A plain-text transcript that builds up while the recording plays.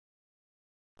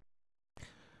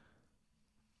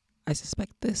I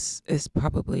suspect this is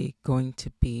probably going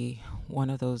to be one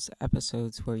of those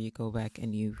episodes where you go back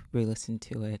and you re-listen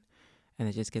to it and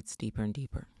it just gets deeper and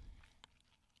deeper.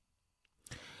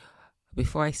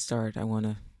 Before I start, I want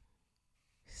to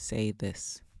say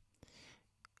this.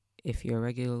 If you're a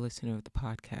regular listener of the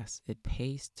podcast, it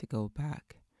pays to go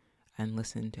back and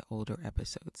listen to older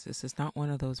episodes. This is not one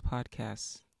of those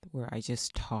podcasts where I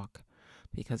just talk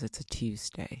because it's a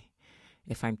Tuesday.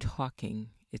 If I'm talking,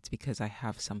 it's because I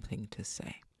have something to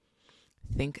say.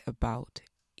 Think about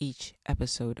each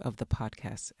episode of the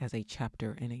podcast as a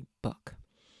chapter in a book.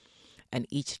 And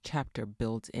each chapter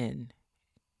builds in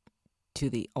to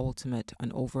the ultimate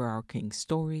and overarching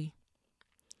story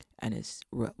and is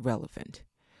relevant.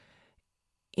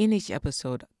 In each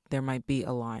episode, there might be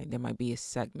a line, there might be a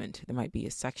segment, there might be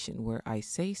a section where I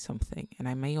say something, and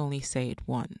I may only say it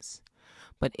once.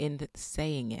 But in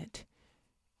saying it,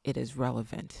 it is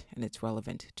relevant, and it's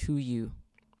relevant to you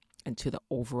and to the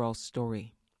overall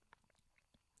story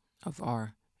of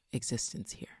our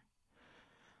existence here.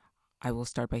 I will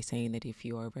start by saying that if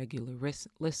you are a regular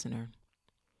listener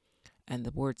and the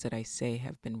words that I say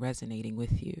have been resonating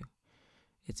with you,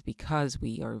 it's because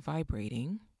we are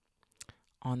vibrating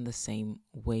on the same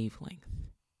wavelength.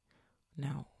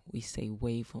 Now, we say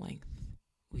wavelength,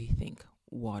 we think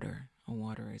water, and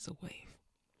water is a wave.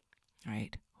 All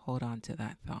right? Hold on to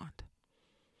that thought.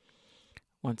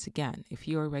 Once again, if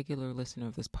you're a regular listener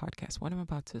of this podcast, what I'm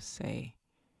about to say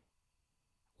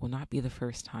will not be the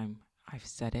first time I've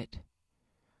said it,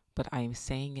 but I am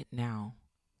saying it now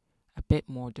a bit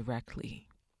more directly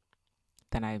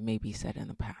than I have maybe said in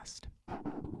the past.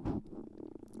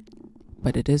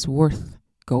 But it is worth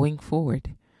going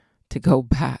forward to go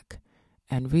back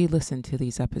and re-listen to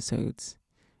these episodes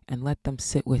and let them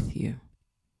sit with you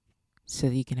so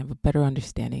that you can have a better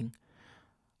understanding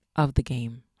of the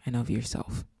game and of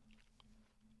yourself.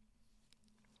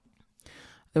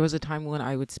 There was a time when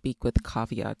I would speak with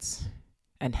caveats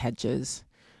and hedges,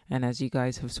 and as you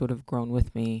guys have sort of grown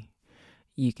with me,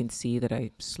 you can see that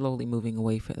I'm slowly moving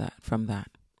away from that.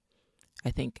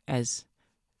 I think as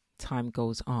time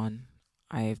goes on,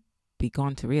 I've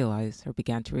began to realize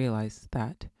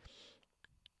that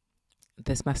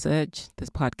this message, this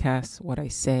podcast, what I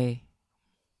say,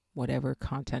 whatever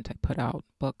content I put out,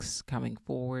 books coming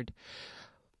forward,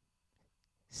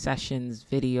 sessions,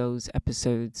 videos,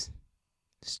 episodes,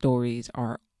 stories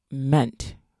are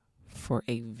meant for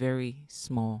a very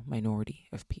small minority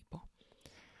of people.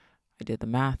 I did the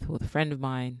math with a friend of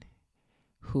mine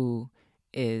who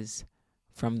is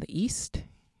from the East.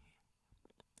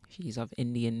 She's of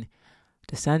Indian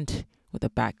descent with a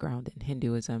background in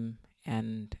Hinduism,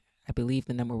 and I believe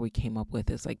the number we came up with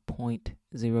is like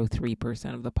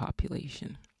 0.03% of the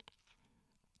population.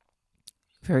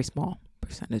 Very small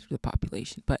percentage of the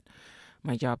population. But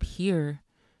my job here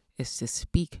is to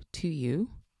speak to you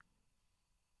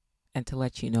and to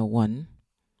let you know, one,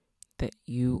 that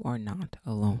you are not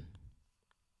alone.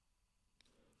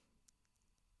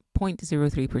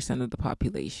 0.03% of the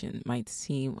population might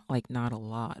seem like not a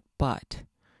lot, but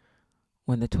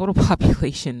when the total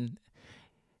population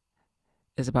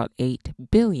is about 8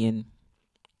 billion,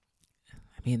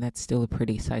 I mean, that's still a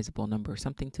pretty sizable number,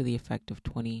 something to the effect of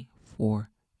 24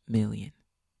 million.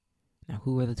 Now,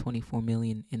 who are the 24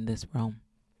 million in this realm?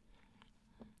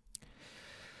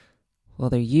 Well,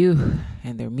 they're you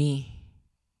and they're me.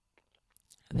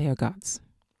 They are gods.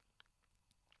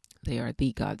 They are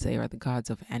the gods. They are the gods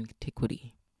of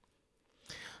antiquity.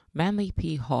 Manly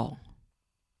P. Hall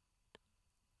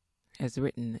has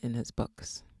written in his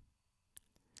books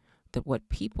that what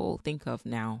people think of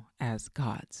now as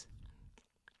gods,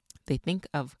 they think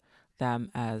of them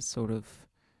as sort of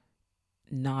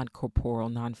non-corporeal,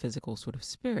 non-physical sort of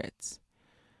spirits.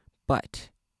 But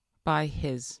by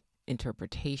his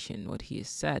interpretation, what he has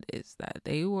said is that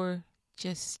they were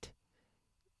just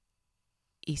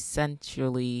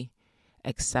essentially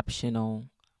exceptional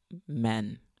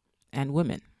men and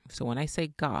women. So when I say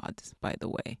gods, by the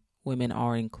way, women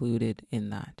are included in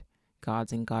that.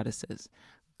 Gods and goddesses.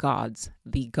 Gods,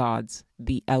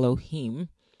 the Elohim,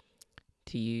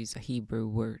 to use a Hebrew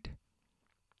word,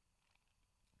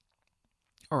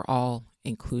 are all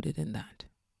included in that.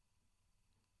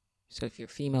 So if you're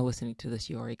female listening to this,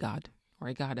 you are a god or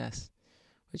a goddess,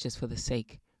 which is for the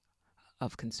sake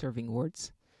of conserving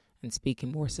words and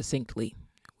speaking more succinctly,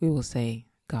 we will say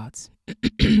gods.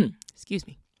 Excuse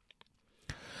me.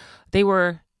 They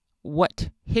were what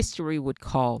history would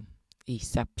call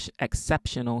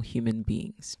exceptional human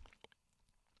beings.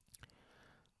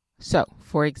 So,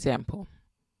 for example,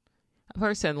 a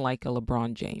person like a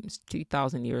LeBron James,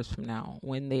 2,000 years from now,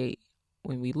 when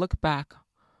we look back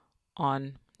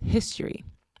on history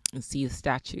and see the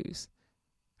statues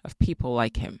of people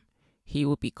like him, he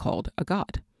will be called a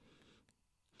god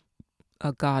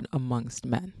amongst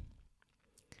men.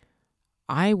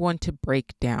 I want to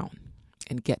break down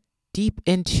and get deep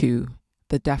into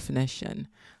the definition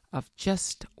of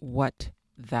just what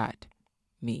that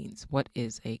means. What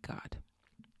is a god?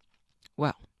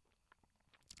 Well,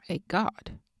 a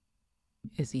god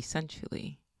is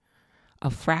essentially a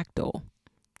fractal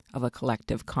of a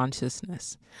collective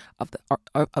consciousness of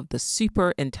the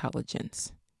super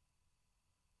intelligence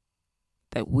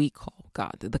that we call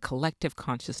God, the collective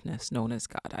consciousness known as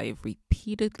God. I have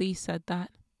repeatedly said that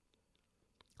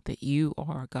you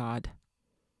are God.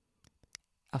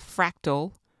 A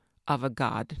fractal of a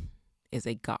God is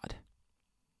a God.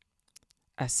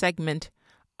 A segment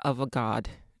of a God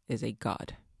is a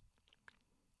God.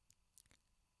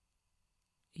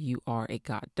 You are a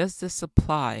God. Does this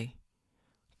apply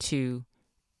to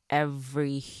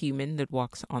every human that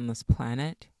walks on this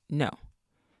planet? No.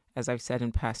 As I've said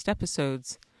in past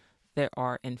episodes, there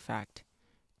are in fact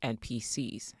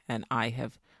NPCs, and I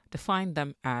have defined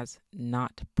them as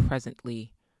not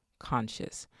presently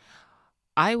conscious.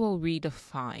 I will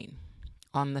redefine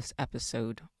on this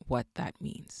episode what that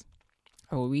means.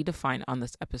 I will redefine on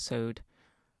this episode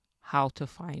how to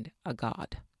find a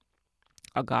God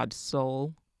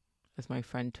soul, as my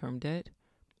friend termed it,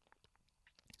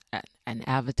 an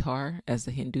avatar, as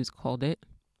the Hindus called it,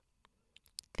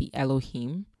 the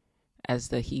Elohim, as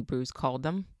the Hebrews called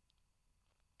them,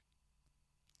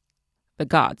 the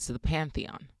gods, the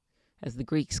pantheon, as the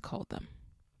Greeks called them.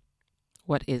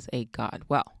 What is a god?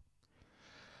 Well,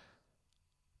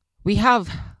 we have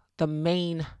the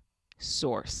main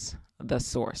source, the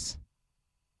source.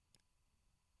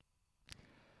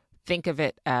 Think of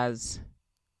it as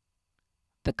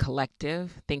the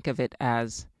collective. Think of it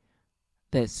as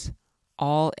this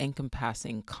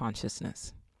all-encompassing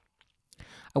consciousness.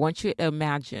 I want you to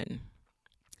imagine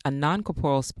a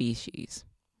non-corporeal species,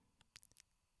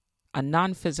 a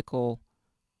non-physical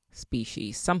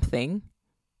species, something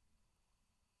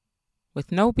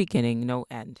with no beginning, no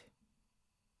end,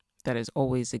 that has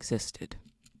always existed.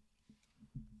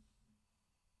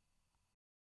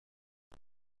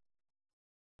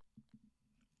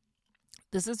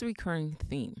 This is a recurring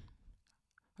theme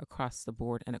across the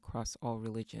board and across all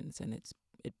religions, and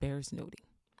it bears noting.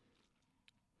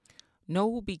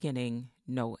 No beginning,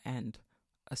 no end,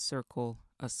 a circle,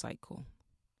 a cycle.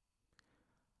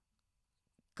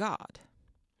 God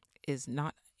is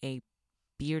not a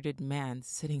bearded man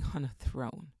sitting on a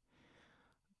throne.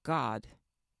 God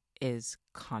is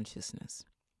consciousness.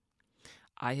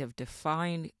 I have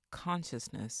defined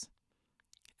consciousness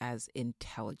as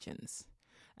intelligence,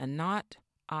 and not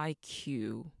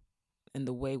IQ in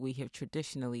the way we have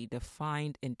traditionally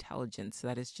defined intelligence.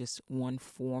 That is just one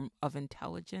form of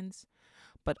intelligence,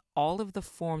 but all of the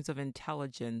forms of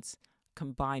intelligence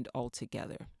combined all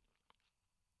together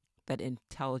that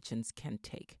intelligence can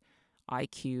take.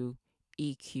 IQ,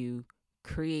 EQ,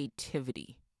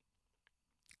 creativity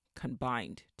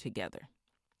combined together.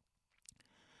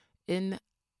 In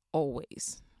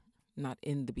always, not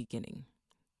in the beginning,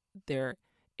 there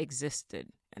existed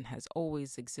and has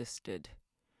always existed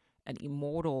an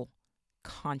immortal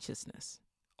consciousness.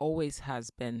 Always has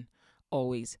been,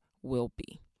 always will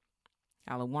be.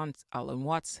 Alan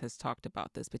Watts has talked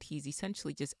about this, but he's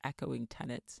essentially just echoing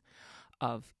tenets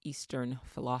of Eastern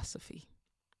philosophy.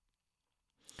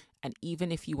 And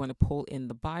even if you want to pull in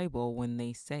the Bible, when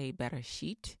they say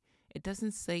Bereshit, it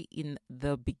doesn't say in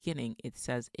the beginning, it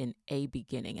says in a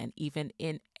beginning. And even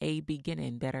in a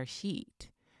beginning, Bereshit,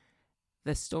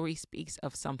 the story speaks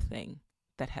of something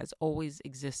that has always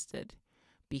existed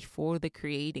before the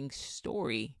creating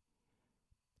story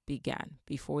began,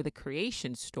 before the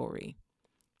creation story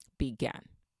began.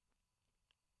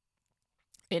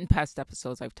 In past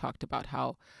episodes, I've talked about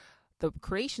how the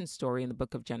creation story in the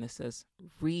book of Genesis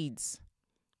reads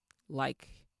like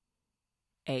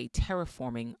a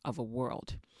terraforming of a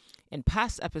world. In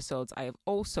past episodes, I have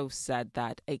also said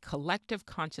that a collective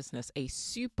consciousness, a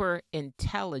super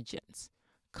intelligence,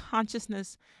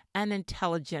 consciousness and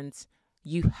intelligence,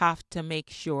 you have to make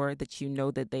sure that you know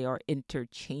that they are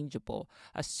interchangeable.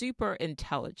 A super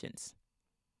intelligence,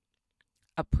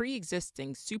 a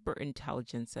pre-existing super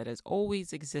intelligence that has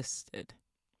always existed,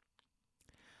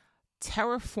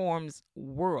 terraforms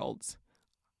worlds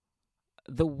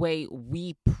the way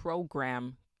we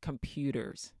program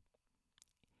computers.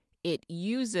 It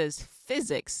uses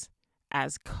physics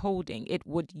as coding. It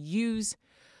would use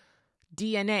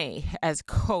DNA as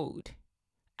code.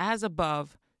 As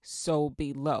above, so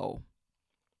below.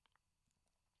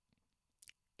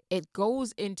 it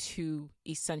goes into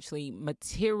essentially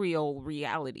material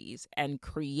realities and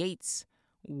creates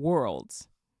worlds.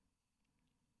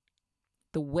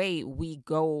 The way we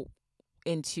go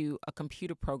into a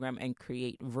computer program and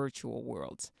create virtual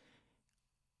worlds.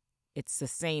 It's the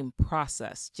same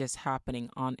process, just happening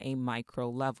on a micro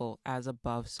level, as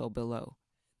above, so below.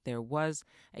 There was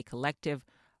a collective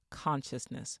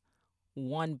consciousness,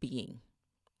 one being,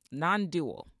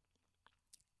 non-dual,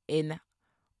 in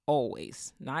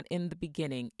always, not in the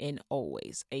beginning, in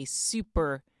always, a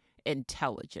super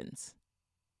intelligence.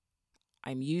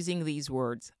 I'm using these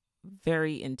words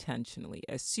very intentionally,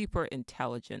 a super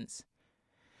intelligence.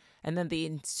 And then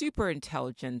the super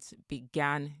intelligence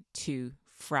began to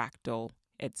fractal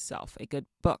itself. A good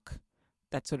book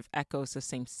that sort of echoes the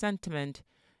same sentiment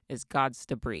is God's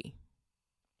Debris.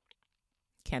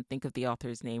 Can't think of the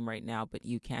author's name right now, but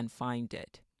you can find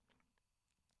it.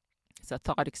 It's a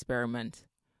thought experiment,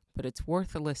 but it's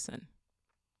worth a listen.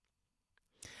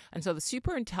 And so the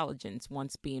super intelligence,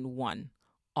 once being one,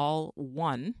 all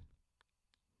one,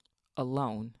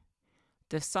 alone,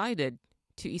 decided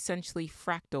to essentially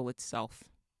fractal itself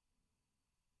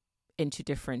into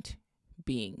different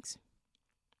beings,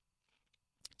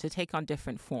 to take on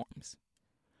different forms.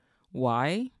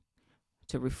 Why?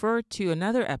 To refer to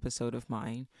another episode of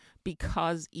mine,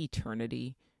 because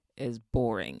eternity is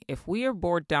boring. If we are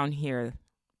bored down here,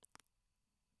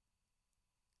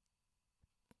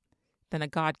 then a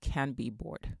God can be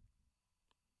bored.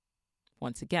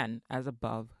 Once again, as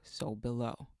above, so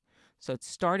below. So it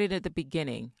started at the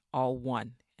beginning, all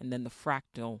one, and then the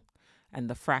fractal and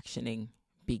the fractioning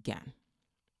began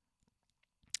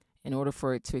in order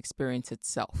for it to experience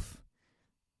itself.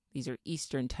 These are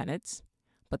Eastern tenets,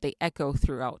 but they echo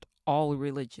throughout all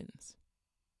religions.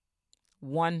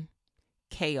 One,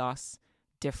 chaos,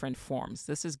 different forms.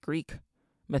 This is Greek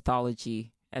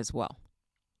mythology as well.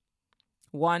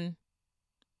 One,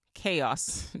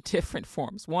 chaos, different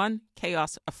forms. One,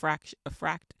 chaos, a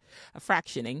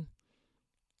fractioning,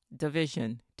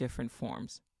 division, different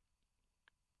forms.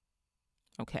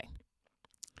 Okay.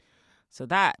 So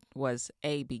that was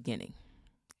a beginning.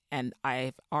 And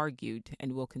I've argued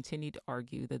and will continue to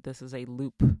argue that this is a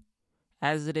loop.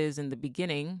 As it is in the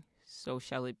beginning, so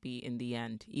shall it be in the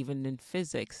end. Even in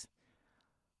physics,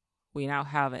 we now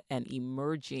have an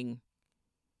emerging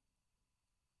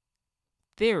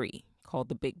theory called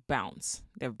the Big Bounce.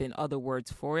 There have been other words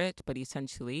for it, but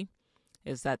essentially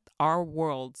is that our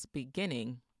world's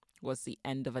beginning was the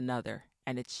end of another.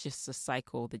 And it's just a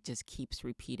cycle that just keeps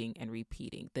repeating and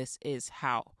repeating. This is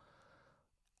how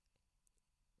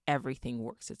everything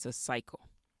works. It's a cycle.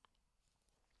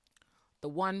 The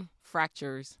one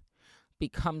fractures,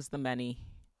 becomes the many,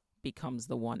 becomes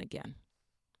the one again.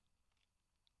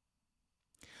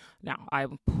 Now, I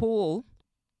pull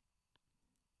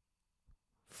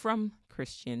from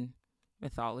Christian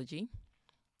mythology.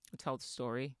 I tell the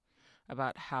story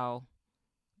about how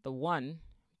the one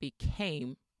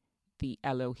became the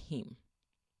Elohim.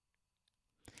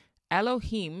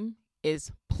 Elohim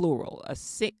is plural.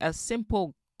 A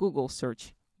simple Google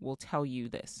search will tell you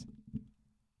this.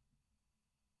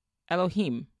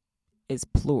 Elohim is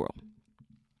plural.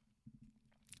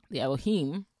 The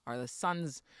Elohim are the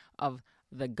sons of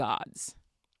the gods,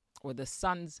 or the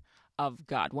sons of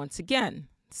God. Once again,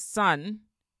 son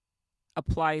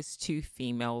applies to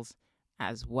females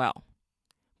as well.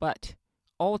 But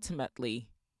ultimately,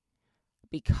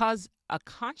 because a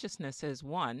consciousness is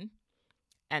one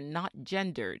and not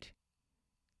gendered,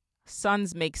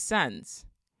 sons make sense.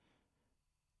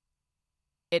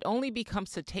 It only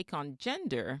becomes to take on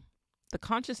gender. The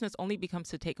consciousness only becomes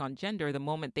to take on gender the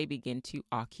moment they begin to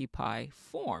occupy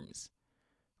forms,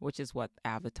 which is what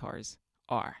avatars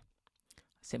are. A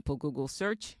simple Google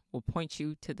search will point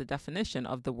you to the definition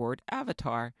of the word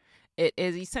avatar. It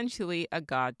is essentially a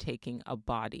god taking a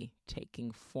body,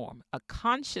 taking form, a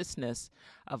consciousness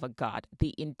of a god,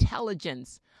 the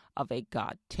intelligence of a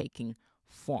god taking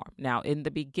form. Now, in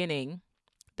the beginning,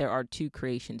 there are two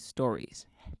creation stories.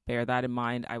 Bear that in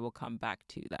mind. I will come back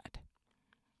to that.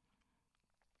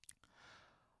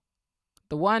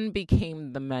 The one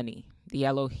became the many, the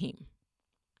Elohim.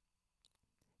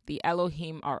 The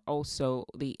Elohim are also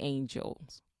the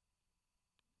angels.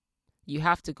 You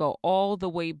have to go all the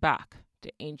way back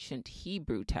to ancient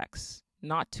Hebrew texts,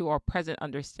 not to our present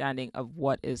understanding of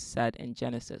what is said in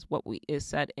Genesis. What is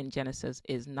said in Genesis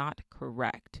is not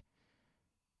correct.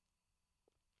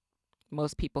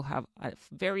 Most people have a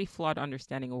very flawed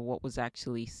understanding of what was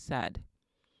actually said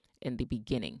in the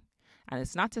beginning. And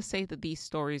it's not to say that these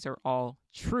stories are all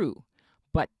true,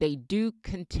 but they do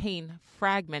contain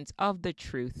fragments of the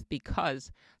truth,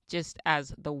 because just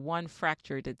as the one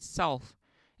fractured itself,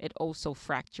 it also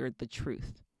fractured the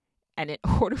truth. And in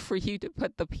order for you to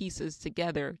put the pieces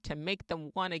together to make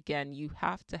them one again, you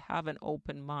have to have an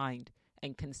open mind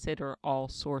and consider all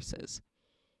sources.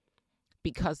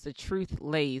 Because the truth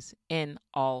lays in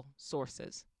all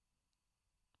sources.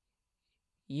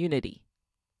 Unity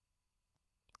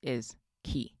is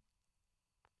key.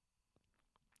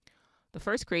 The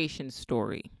first creation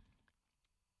story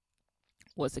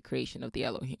was the creation of the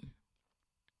Elohim.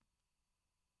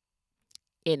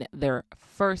 In their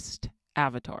first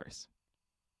avatars.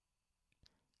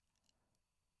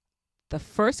 The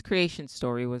first creation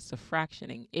story was the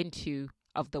fractioning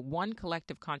of the one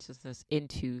collective consciousness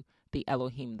into the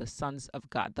Elohim, the sons of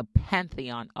God, the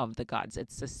pantheon of the gods.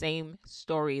 It's the same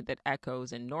story that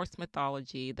echoes in Norse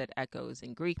mythology, that echoes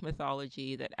in Greek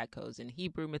mythology, that echoes in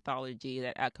Hebrew mythology,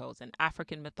 that echoes in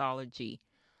African mythology.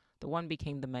 The one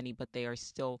became the many, but they are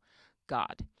still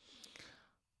God.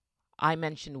 I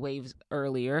mentioned waves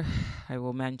earlier. I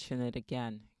will mention it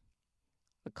again.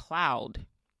 The cloud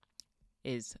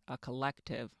is a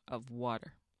collective of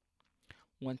water.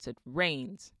 Once it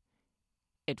rains,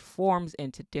 it forms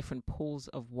into different pools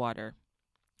of water.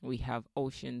 We have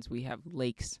oceans, we have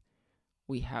lakes,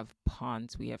 we have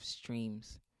ponds, we have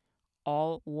streams.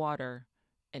 All water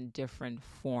in different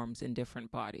forms, in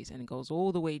different bodies. And it goes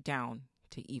all the way down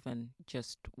to even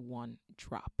just one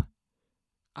drop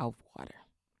of water.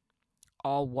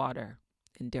 All water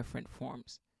in different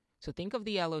forms. So think of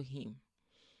the Elohim,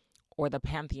 or the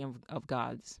pantheon of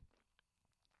gods,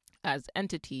 as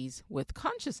entities with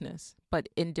consciousness, but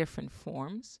in different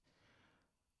forms,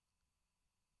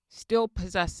 still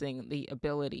possessing the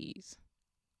abilities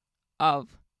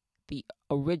of the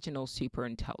original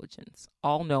superintelligence,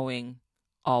 all-knowing,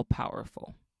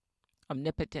 all-powerful,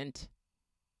 omnipotent,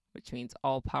 which means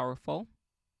all-powerful,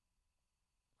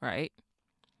 right?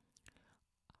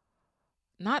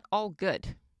 Not all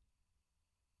good.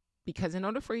 Because in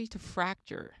order for you to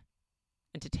fracture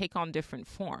and to take on different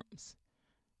forms,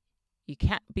 you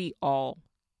can't be all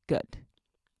good.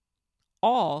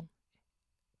 All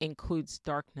includes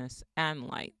darkness and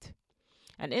light.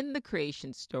 And in the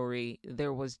creation story,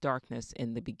 there was darkness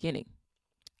in the beginning.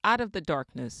 Out of the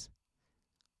darkness,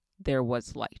 there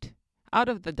was light. Out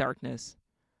of the darkness,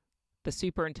 the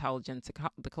superintelligence,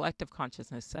 the collective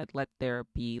consciousness said, let there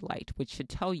be light, which should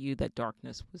tell you that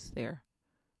darkness was there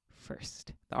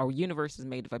first. Our universe is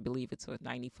made of, I believe it's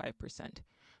 95%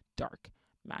 dark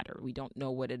matter. We don't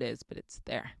know what it is, but it's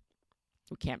there.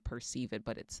 We can't perceive it,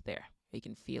 but it's there. We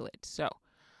can feel it. So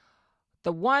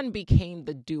the one became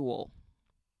the dual.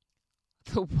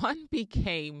 The one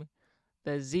became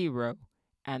the 0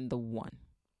 and the 1.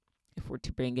 If we're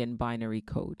to bring in binary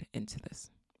code into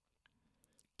this.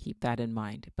 Keep that in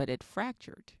mind. But it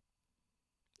fractured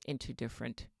into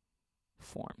different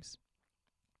forms.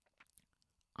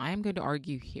 I am going to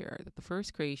argue here that the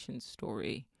first creation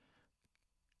story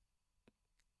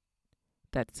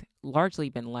that's largely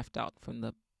been left out from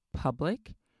the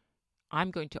public,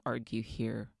 I'm going to argue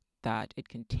here that it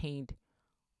contained,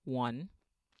 one,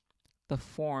 the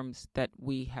forms that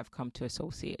we have come to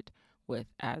associate with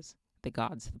as the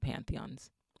gods, the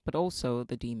pantheons, but also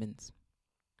the demons,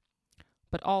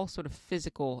 but all sort of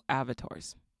physical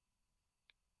avatars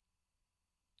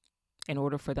in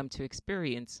order for them to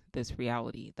experience this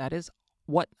reality. That is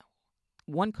what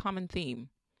one common theme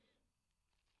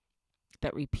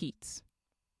that repeats.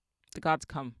 The gods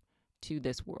come to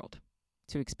this world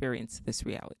to experience this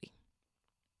reality.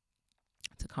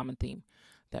 It's a common theme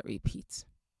that repeats.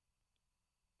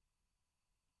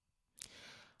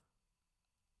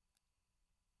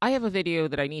 I have a video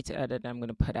that I need to edit and I'm going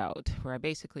to put out where I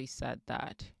basically said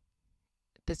that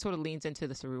this sort of leans into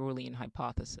the Sirulian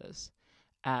hypothesis.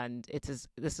 And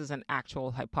this is an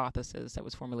actual hypothesis that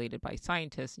was formulated by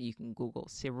scientists. You can Google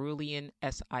Sirulian,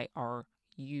 Sirulian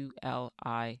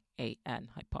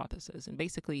hypothesis. And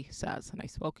basically says, and I've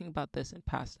spoken about this in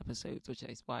past episodes, which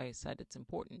is why I said it's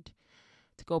important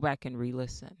to go back and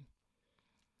re-listen.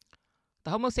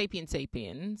 The Homo sapiens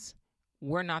sapiens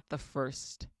were not the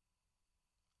first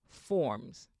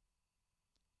forms.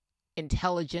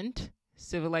 Intelligent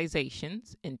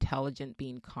civilizations, intelligent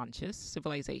being conscious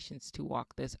civilizations to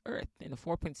walk this earth. In the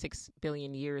 4.6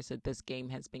 billion years that this game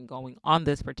has been going on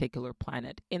this particular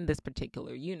planet, in this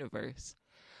particular universe,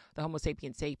 the Homo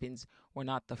sapiens sapiens were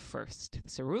not the first. The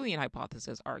Sirulian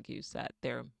hypothesis argues that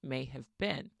there may have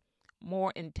been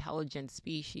more intelligent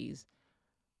species,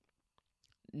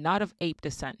 not of ape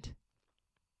descent.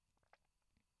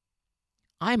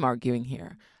 I'm arguing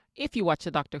here, if you watch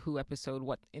a Doctor Who episode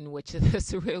in which the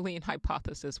Sirulian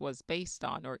hypothesis was based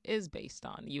on or is based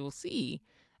on, you will see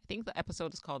I think the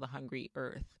episode is called The Hungry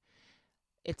Earth.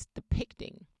 It's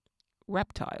depicting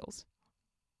reptiles,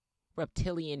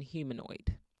 reptilian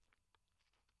humanoid.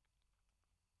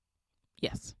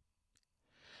 Yes.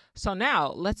 So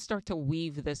now let's start to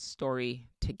weave this story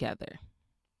together.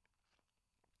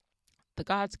 The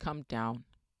gods come down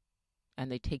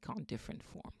and they take on different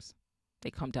forms. They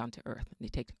come down to earth and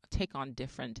they take on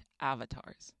different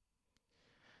avatars.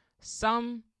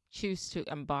 Some choose to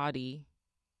embody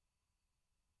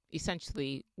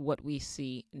essentially what we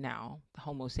see now, the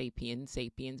Homo sapiens,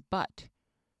 but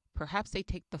perhaps they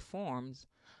take the forms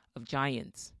of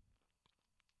giants.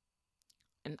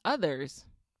 And others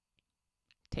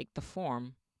take the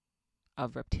form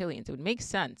of reptilians. It would make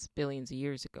sense billions of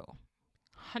years ago,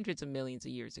 hundreds of millions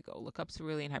of years ago. Look up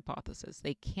Silurian hypothesis.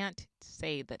 They can't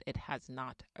say that it has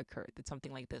not occurred, that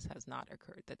something like this has not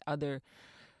occurred, that other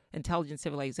intelligent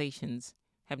civilizations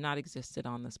have not existed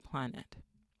on this planet,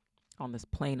 on this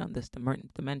plane, on this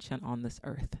dimension, on this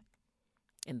earth,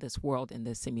 in this world, in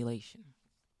this simulation.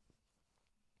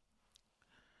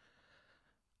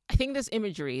 I think this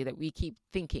imagery that we keep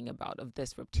thinking about of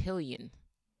this reptilian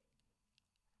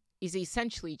is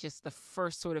essentially just the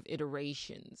first sort of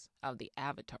iterations of the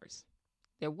avatars.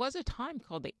 There was a time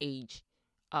called the Age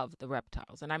of the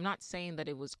Reptiles, and I'm not saying that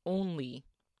it was only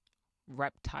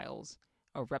reptiles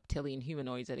or reptilian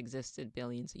humanoids that existed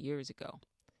billions of years ago.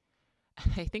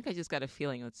 I think I just got a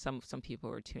feeling that some people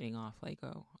were tuning off, like,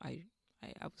 oh, I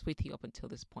was with you up until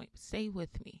this point, but stay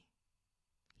with me.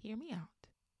 Hear me out.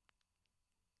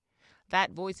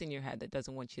 That voice in your head that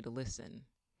doesn't want you to listen,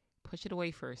 push it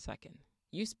away for a second.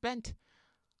 You spent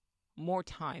more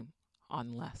time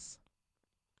on less.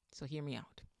 So hear me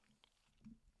out.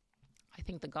 I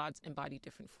think the gods embody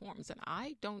different forms, and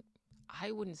I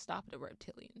wouldn't stop at the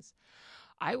reptilians.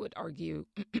 I would argue,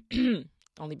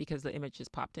 only because the image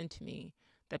just popped into me,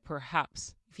 that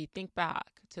perhaps if you think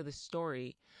back to the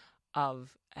story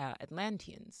of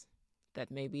Atlanteans,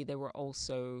 that maybe there were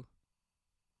also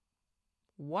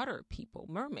water people,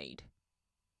 mermaid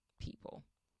people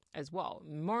as well,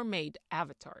 mermaid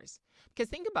avatars. Because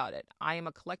think about it. I am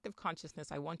a collective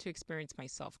consciousness. I want to experience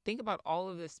myself. Think about all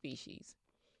of the species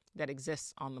that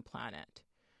exists on the planet.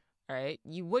 All right.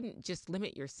 You wouldn't just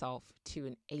limit yourself to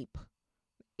an ape.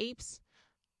 Apes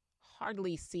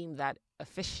hardly seem that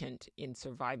efficient in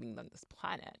surviving on this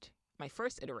planet. My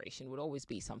first iteration would always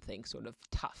be something sort of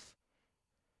tough.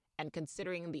 And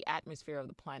considering the atmosphere of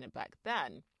the planet back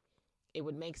then, it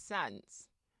would make sense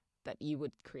that you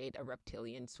would create a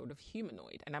reptilian sort of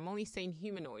humanoid. And I'm only saying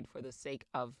humanoid for the sake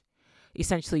of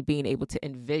essentially being able to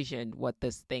envision what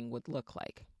this thing would look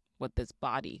like, what this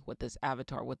body, what this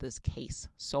avatar, what this case,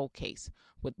 soul case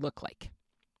would look like.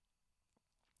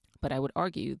 But I would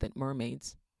argue that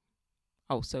mermaids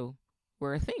also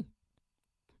were a thing.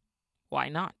 Why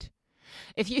not?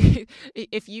 If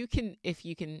you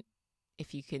can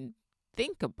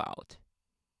think about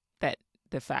that,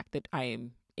 the fact that I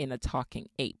am in a talking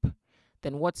ape,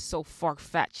 then what's so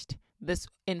far-fetched? This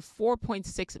in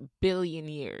 4.6 billion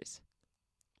years.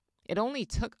 It only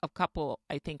took a couple,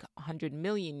 I think, 100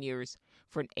 million years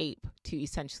for an ape to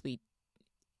essentially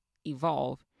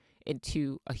evolve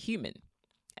into a human.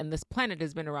 And this planet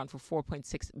has been around for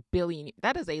 4.6 billion years.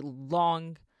 That is a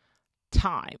long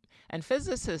time. And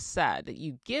physicists said that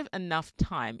you give enough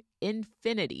time,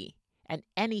 infinity, and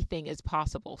anything is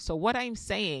possible. So what I'm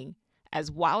saying,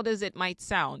 as wild as it might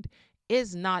sound,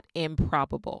 is not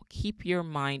improbable. Keep your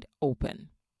mind open.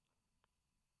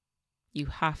 You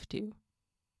have to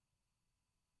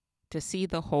see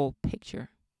the whole picture.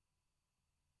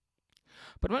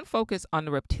 But I want to focus on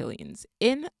the reptilians.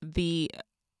 In the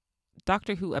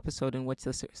Doctor Who episode in which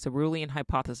the Cerulean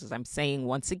hypothesis, I'm saying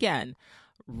once again,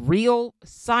 real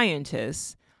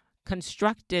scientists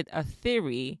constructed a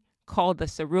theory called the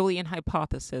Cerulean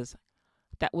hypothesis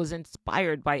that was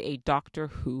inspired by a Doctor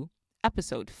Who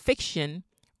episode. Fiction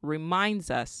reminds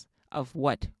us of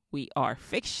what we are.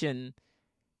 Fiction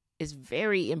is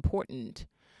very important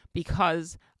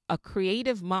because a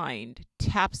creative mind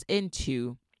taps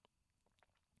into,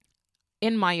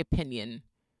 in my opinion,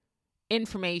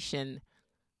 information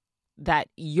that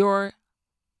your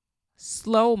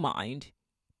slow mind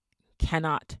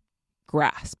cannot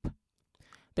grasp.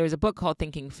 There's a book called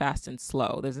Thinking Fast and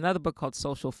Slow. There's another book called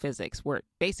Social Physics where it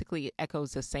basically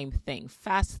echoes the same thing.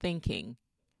 Fast thinking,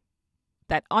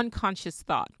 that unconscious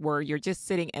thought where you're just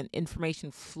sitting and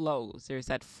information flows. There's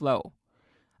that flow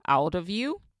out of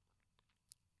you.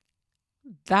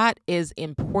 That is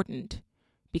important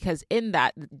because in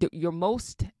that, your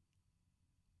most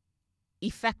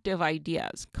effective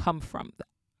ideas come from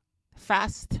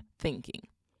fast thinking.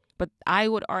 But I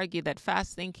would argue that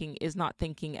fast thinking is not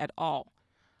thinking at all.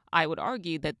 I would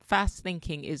argue that fast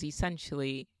thinking is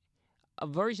essentially a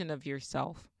version of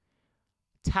yourself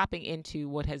tapping into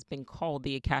what has been called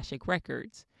the Akashic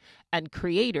Records. And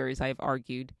creators, I've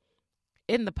argued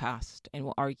in the past, and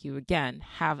will argue again,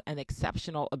 have an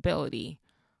exceptional ability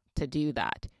to do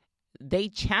that. They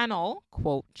channel,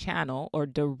 quote, channel or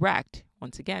direct.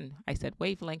 Once again, I said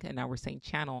wavelength, and now we're saying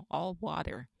channel, all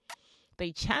water.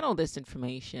 They channel this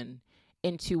information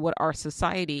into what our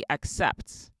society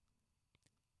accepts,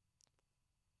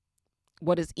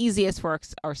 what is easiest for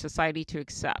our society to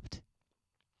accept,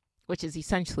 which is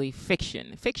essentially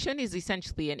fiction. Fiction is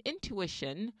essentially an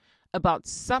intuition about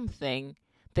something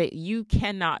that you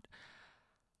cannot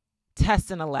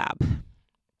test in a lab,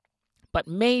 but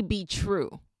may be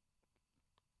true.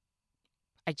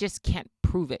 I just can't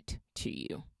prove it to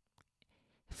you.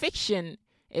 Fiction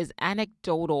is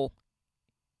anecdotal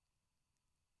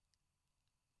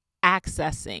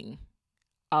accessing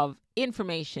of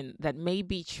information that may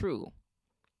be true.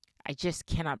 I just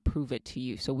cannot prove it to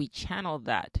you. So we channel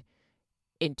that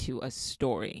into a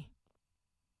story.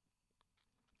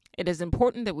 It is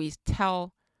important that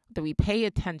we pay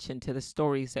attention to the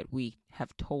stories that we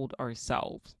have told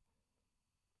ourselves.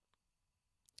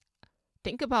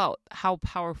 Think about how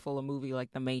powerful a movie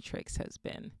like The Matrix has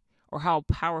been, or how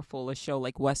powerful a show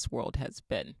like Westworld has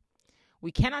been.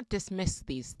 We cannot dismiss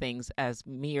these things as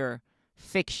mere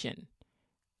fiction.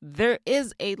 There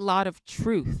is a lot of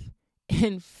truth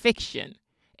in fiction.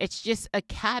 It's just a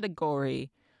category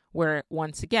where,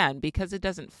 once again, because it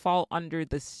doesn't fall under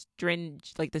the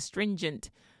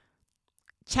stringent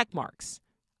check marks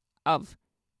of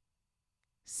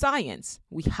science,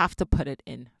 we have to put it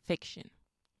in fiction.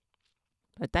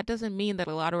 But that doesn't mean that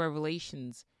a lot of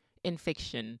revelations in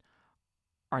fiction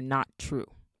are not true,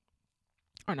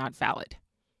 are not valid.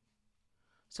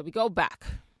 So we go back,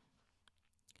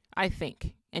 I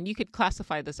think, and you could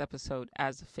classify this episode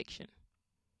as fiction.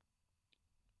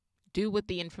 Do with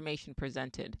the information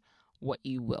presented what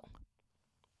you will.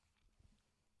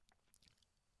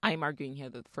 I'm arguing here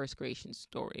that the first creation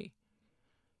story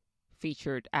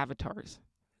featured avatars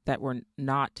that were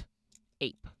not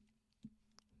ape,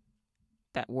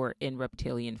 that were in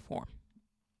reptilian form.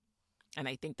 And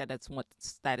I think that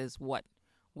that is what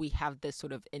we have this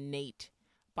sort of innate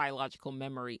biological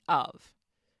memory of,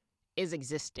 is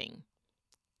existing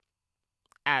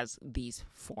as these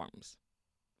forms.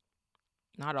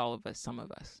 Not all of us, some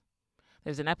of us.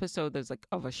 There's an episode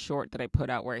of a short that I put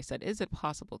out where I said, is it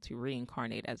possible to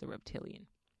reincarnate as a reptilian?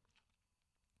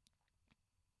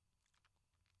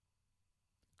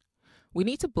 We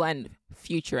need to blend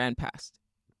future and past.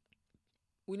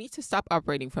 We need to stop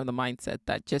operating from the mindset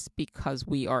that just because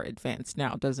we are advanced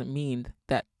now doesn't mean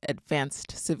that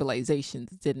advanced civilizations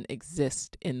didn't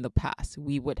exist in the past.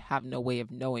 We would have no way of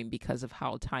knowing because of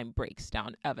how time breaks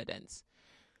down evidence.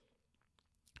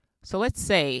 So let's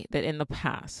say that in the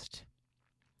past,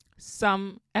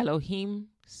 some Elohim,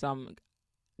 some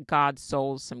God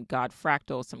souls, some God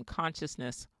fractals, some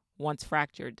consciousness, once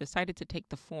fractured, decided to take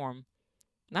the form,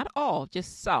 not all,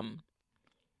 just some,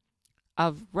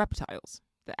 of reptiles.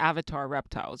 The avatar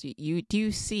reptiles. You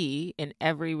do see in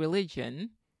every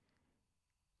religion,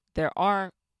 there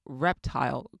are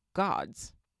reptile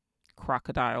gods.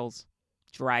 Crocodiles,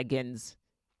 dragons,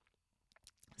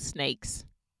 snakes.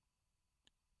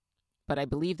 But I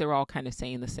believe they're all kind of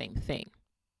saying the same thing.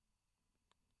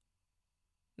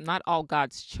 Not all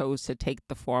gods chose to take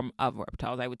the form of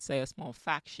reptiles. I would say a small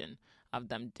faction of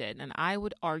them did. And I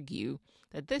would argue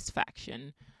that this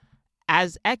faction,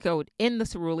 as echoed in the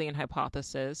Cerulean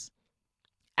hypothesis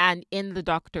and in the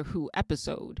Doctor Who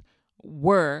episode,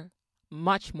 were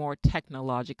much more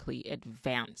technologically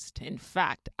advanced. In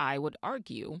fact, I would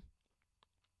argue,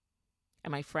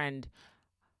 and my friend,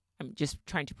 I'm just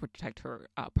trying to protect her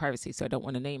privacy, so I don't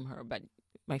want to name her, but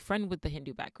my friend with the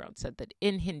Hindu background said that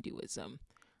in Hinduism,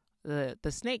 the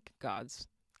snake gods,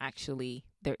 actually,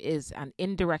 there is an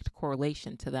indirect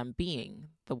correlation to them being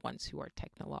the ones who are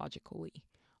technologically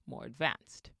more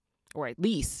advanced, or at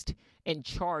least in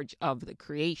charge of the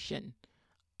creation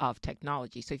of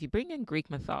technology. So if you bring in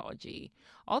Greek mythology,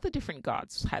 all the different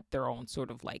gods had their own sort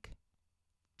of like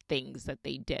things that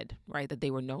they did, right, that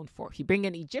they were known for. If you bring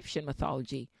in Egyptian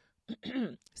mythology,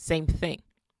 same thing.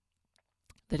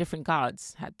 The different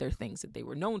gods had their things that they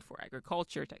were known for: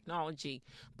 agriculture, technology,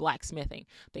 blacksmithing,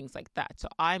 things like that. So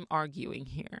I'm arguing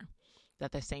here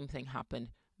that the same thing happened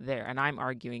there. And I'm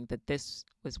arguing that this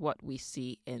was what we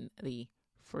see in the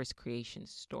first creation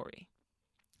story.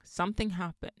 Something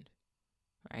happened,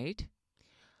 right?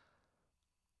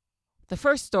 The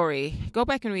first story, go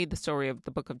back and read the story of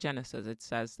the book of Genesis. It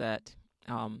says that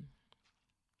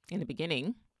in the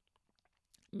beginning,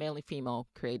 male and female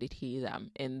created he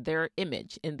them in their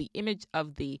image, in the image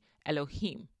of the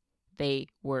Elohim. They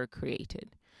were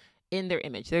created in their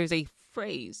image. There's a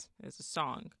phrase, there's a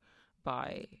song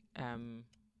by Erykah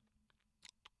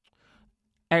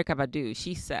Badu.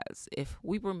 She says, if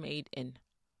we were made in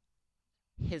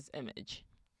his image,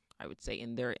 I would say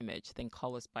in their image, then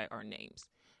call us by our names.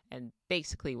 And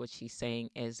basically what she's saying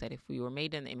is that if we were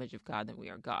made in the image of God, then we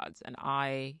are gods. And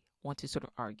I want to sort of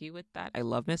argue with that. I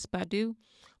love Miss Badu,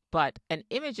 but an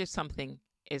image of something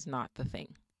is not the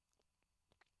thing.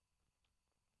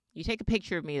 You take a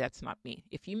picture of me, that's not me.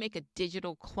 If you make a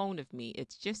digital clone of me,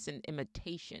 it's just an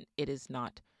imitation. It is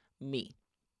not me.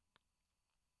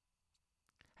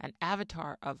 An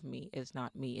avatar of me is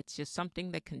not me. It's just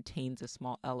something that contains a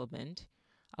small element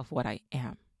of what I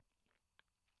am.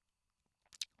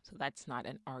 So that's not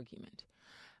an argument.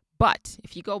 But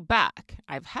if you go back,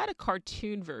 I've had a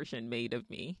cartoon version made of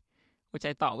me, which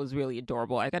I thought was really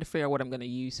adorable. I got to figure out what I'm going to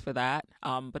use for that.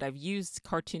 But I've used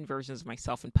cartoon versions of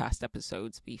myself in past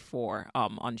episodes before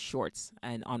on shorts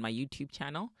and on my YouTube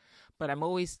channel. But I'm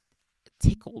always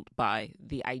tickled by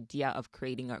the idea of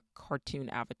creating a cartoon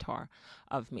avatar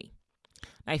of me.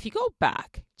 Now, if you go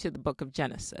back to the book of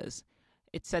Genesis,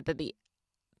 it said that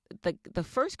the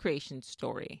first creation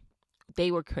story, they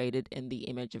were created in the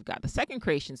image of God. The second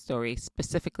creation story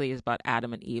specifically is about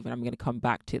Adam and Eve, and I'm going to come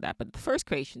back to that. But the first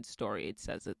creation story, it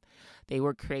says that they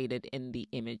were created in the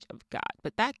image of God.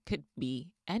 But that could be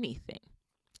anything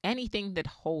that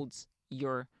holds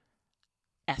your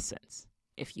essence,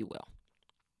 if you will.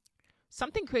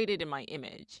 Something created in my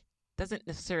image doesn't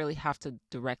necessarily have to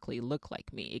directly look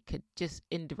like me. It could just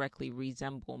indirectly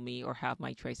resemble me or have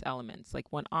my trace elements.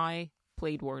 Like when I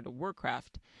played World of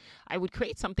Warcraft, I would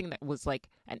create something that was like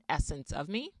an essence of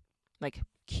me, like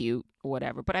cute or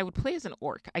whatever, but I would play as an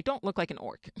orc. I don't look like an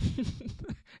orc,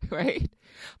 right?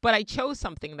 But I chose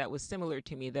something that was similar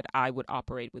to me that I would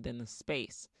operate within the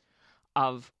space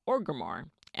of Orgrimmar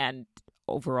and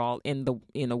overall in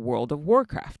the World of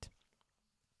Warcraft.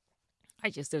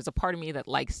 There's a part of me that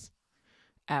likes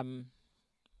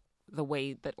the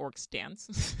way that orcs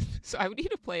dance. So I would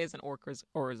either play as an orc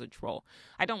or as a troll.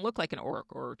 I don't look like an orc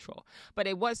or a troll, but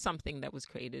it was something that was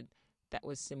created that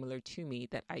was similar to me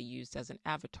that I used as an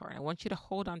avatar. And I want you to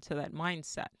hold on to that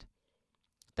mindset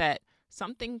that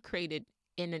something created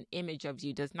in an image of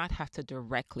you does not have to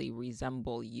directly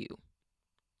resemble you.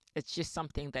 It's just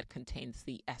something that contains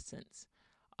the essence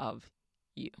of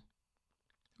you,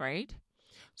 right?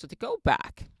 So to go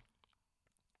back,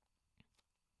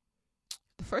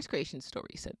 the first creation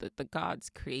story said that the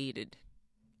gods created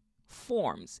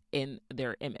forms in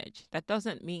their image. That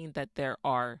doesn't mean that there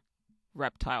are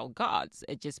reptile gods.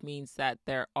 It just means that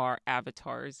there are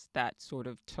avatars that sort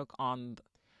of took on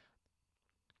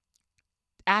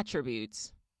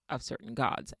attributes of certain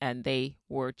gods, and they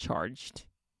were charged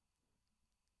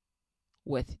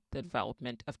with the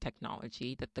development of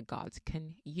technology that the gods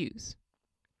can use.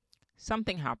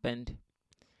 Something happened.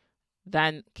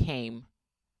 Then came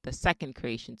the second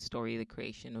creation story, the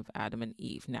creation of Adam and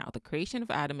Eve. Now, the creation of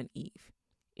Adam and Eve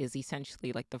is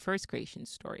essentially like the first creation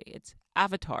story. It's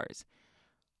avatars.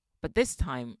 But this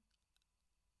time,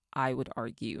 I would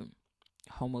argue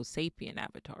Homo sapien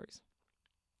avatars.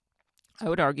 I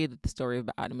would argue that the story of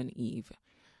Adam and Eve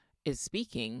is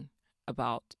speaking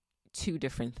about two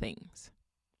different things.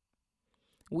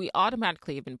 We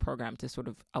automatically have been programmed to sort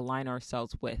of align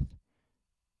ourselves with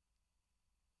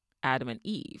Adam and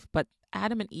Eve, but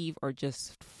Adam and Eve are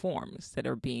just forms that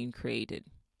are being created.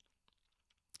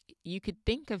 You could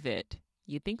think of it,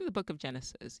 you think of the book of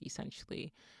Genesis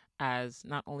essentially as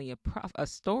not only a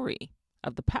story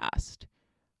of the past,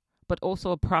 but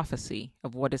also a prophecy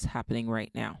of what is happening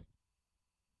right now,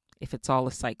 if it's all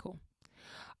a cycle.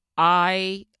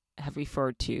 I have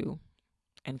referred to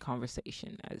in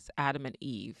conversation as Adam and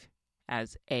Eve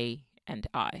as A and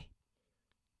I.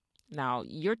 Now,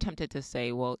 you're tempted to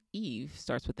say, well, Eve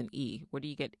starts with an E. Where do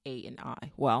you get A and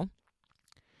I? Well,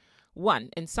 one,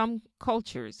 in some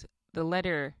cultures, the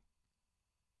letter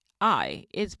I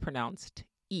is pronounced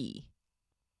E.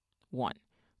 One.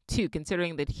 Two,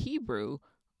 considering that Hebrew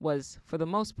was, for the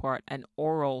most part, an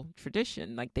oral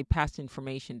tradition, like they passed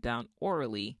information down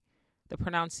orally, the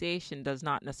pronunciation does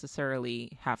not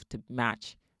necessarily have to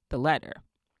match the letter.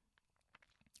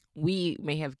 We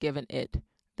may have given it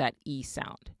that E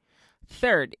sound.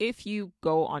 Third, if you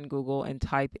go on Google and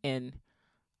type in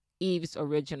Eve's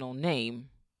original name,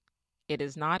 it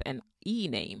is not an E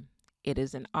name. It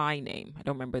is an I name. I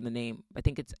don't remember the name. I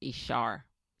think it's Ishar.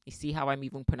 You see how I'm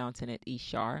even pronouncing it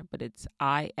Ishar, but it's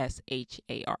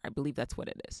Ishar. I believe that's what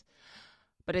it is.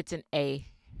 But it's an A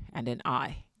and an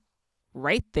I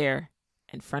right there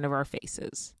in front of our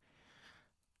faces.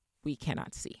 We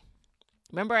cannot see.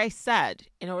 Remember, I said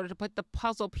in order to put the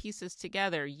puzzle pieces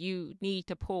together, you need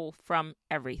to pull from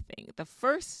everything. The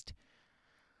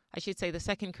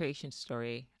second creation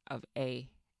story of A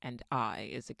and I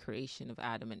is the creation of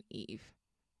Adam and Eve.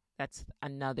 That's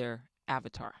another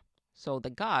avatar. So the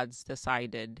gods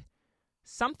decided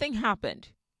something happened.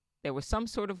 There was some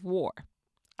sort of war.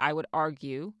 I would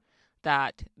argue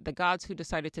that the gods who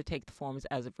decided to take the forms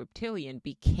as a reptilian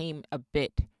became a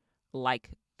bit like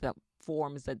the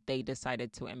forms that they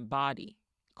decided to embody.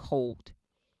 Cold,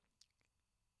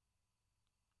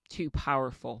 too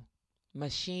powerful,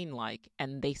 machine-like,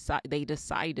 and they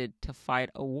decided to fight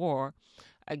a war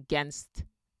against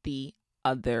the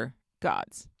other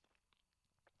gods.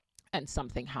 And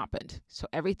something happened. So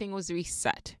everything was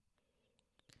reset.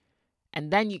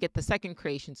 And then you get the second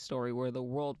creation story where the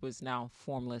world was now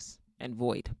formless and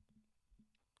void.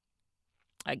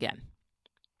 Again.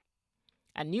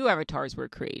 And new avatars were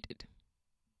created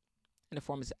in the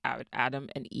form of Adam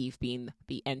and Eve being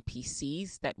the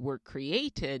NPCs that were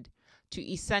created to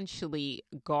essentially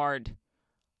guard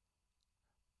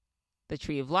the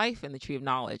tree of life and the tree of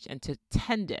knowledge, and to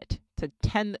tend it, to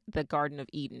tend the Garden of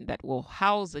Eden that will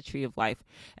house the tree of life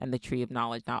and the tree of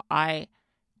knowledge. Now, I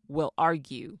will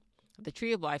argue the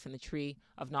tree of life and the tree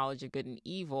of knowledge of good and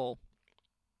evil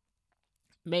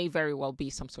may very well be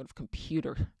some sort of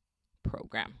computer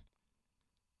program.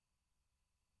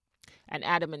 And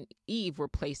Adam and Eve were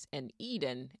placed in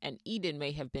Eden, and Eden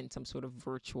may have been some sort of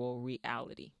virtual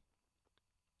reality.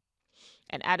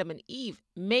 And Adam and Eve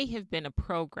may have been a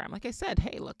program. Like I said,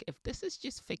 hey, look, if this is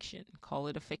just fiction, call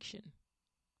it a fiction.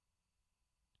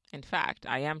 In fact,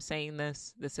 I am saying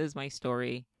this. This is my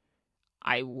story.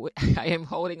 I am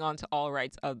holding on to all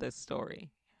rights of this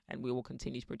story, and we will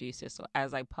continue to produce this. So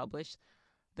as I publish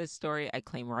this story, I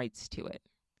claim rights to it,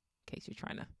 in case you're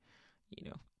trying to,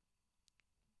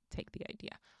 take the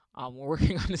idea. We're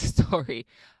working on a story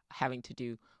having to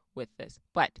do with this.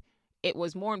 But it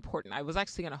was more important. I was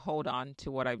actually going to hold on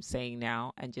to what I'm saying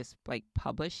now and just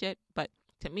publish it. But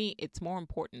to me, it's more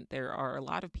important. There are a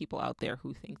lot of people out there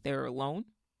who think they're alone.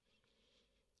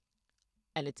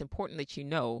 And it's important that you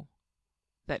know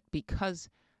that because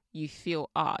you feel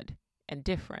odd and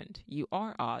different, you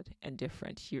are odd and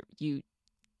different. You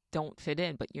don't fit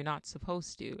in, but you're not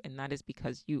supposed to. And that is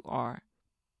because you are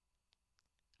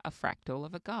a fractal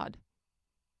of a God.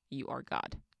 You are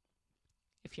God.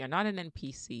 If you're not an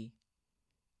NPC,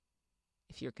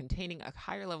 if you're containing a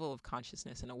higher level of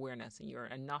consciousness and awareness, and you're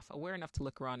aware enough to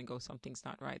look around and go, something's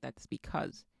not right, that's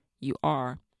because you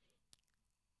are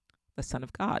the Son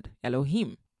of God,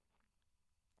 Elohim.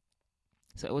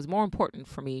 So it was more important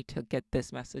for me to get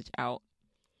this message out,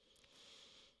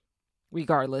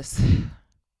 regardless.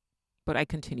 But I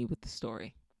continue with the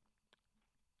story.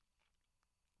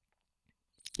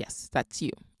 Yes, that's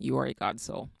you. You are a God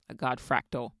soul, a God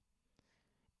fractal.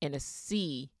 In a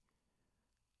sea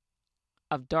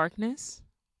of darkness,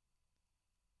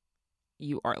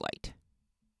 you are light.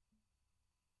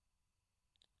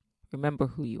 Remember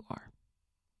who you are.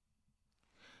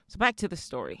 So back to the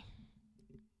story.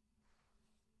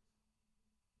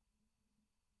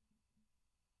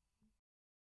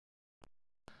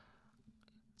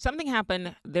 Something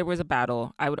happened. There was a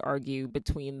battle, I would argue,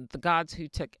 between the gods who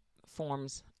took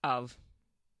forms of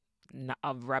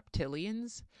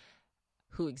reptilians,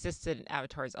 who existed in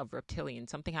avatars of reptilians.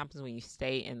 Something happens when you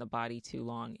stay in the body too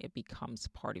long. It becomes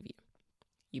part of you.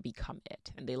 You become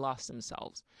it. And they lost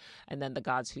themselves. And then the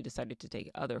gods who decided to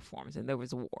take other forms. And there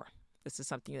was a war. This is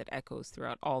something that echoes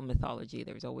throughout all mythology.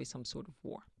 There was always some sort of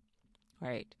war.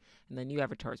 Right? And the new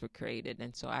avatars were created.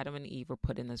 And so Adam and Eve were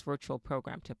put in this virtual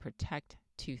program to protect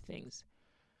two things: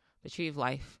 the tree of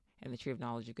life and the tree of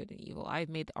knowledge of good and evil. I've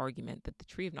made the argument that the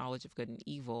tree of knowledge of good and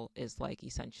evil is like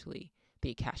essentially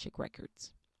the Akashic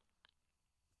records.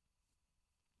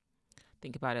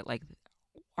 Think about it like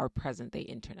our present day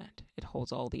internet. It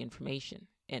holds all the information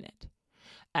in it.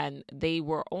 And they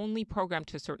were only programmed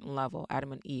to a certain level,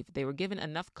 Adam and Eve. They were given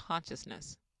enough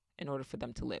consciousness in order for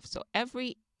them to live. So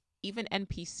even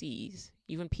NPCs,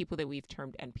 even people that we've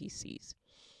termed NPCs,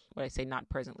 when I say not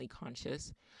presently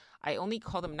conscious, I only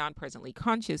call them non-presently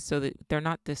conscious so that they're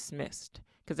not dismissed.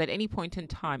 Because at any point in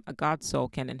time, a God soul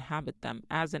can inhabit them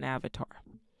as an avatar,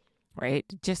 right?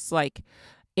 Just like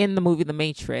in the movie The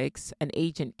Matrix, an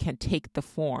agent can take the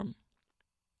form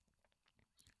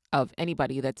of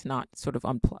anybody that's not sort of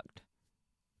unplugged.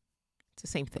 It's the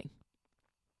same thing,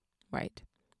 right?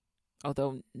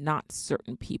 although not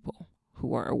certain people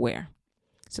who are aware.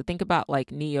 So think about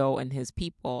like Neo and his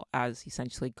people as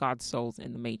essentially God's souls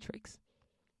in the Matrix.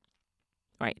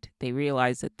 Right? They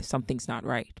realize that something's not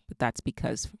right, but that's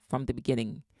because from the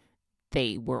beginning,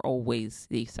 they were always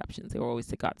the exceptions. They were always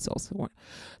the God souls.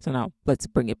 So now let's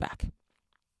bring it back.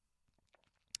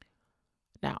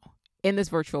 Now, in this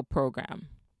virtual program,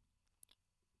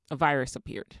 a virus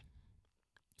appeared.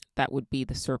 That would be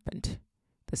the serpent,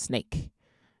 the snake.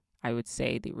 I would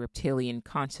say the reptilian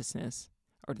consciousness,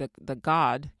 or the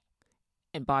God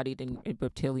embodied in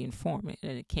reptilian form.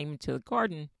 And it came into the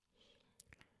garden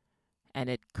and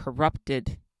it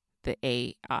corrupted the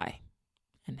AI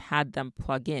and had them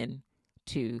plug in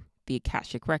to the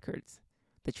Akashic records,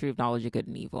 the tree of knowledge of good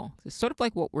and evil. It's sort of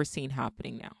like what we're seeing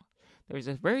happening now. There's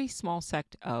a very small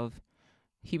sect of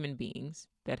human beings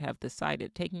that have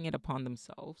decided, taking it upon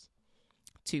themselves,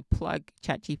 to plug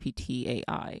ChatGPT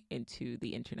AI into the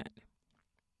internet.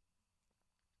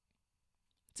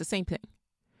 It's the same thing.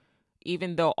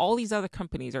 Even though all these other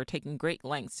companies are taking great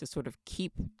lengths to sort of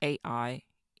keep AI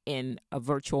in a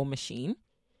virtual machine,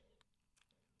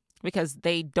 because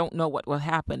they don't know what will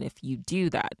happen if you do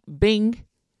that. Bing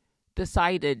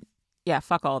decided, yeah,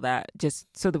 fuck all that, just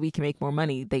so that we can make more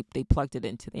money. They plugged it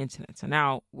into the internet. So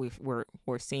now we're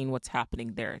seeing what's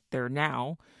happening there. There are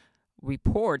now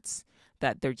reports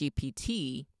that their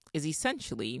GPT is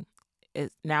essentially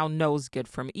now knows good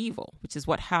from evil, which is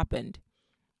what happened.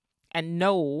 And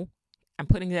no, I'm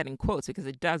putting that in quotes because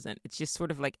it doesn't. It's just sort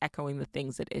of like echoing the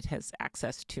things that it has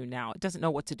access to now. It doesn't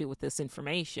know what to do with this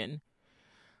information,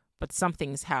 but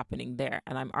something's happening there.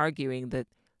 And I'm arguing that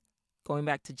going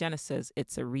back to Genesis,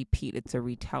 it's a repeat, it's a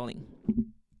retelling.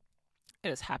 It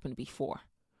has happened before,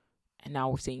 and now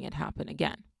we're seeing it happen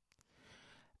again.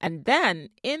 And then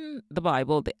in the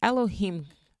Bible, the Elohim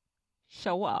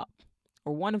show up,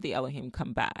 or one of the Elohim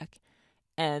come back,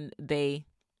 and they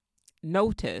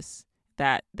notice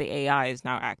that the AI is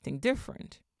now acting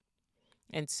different.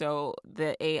 And so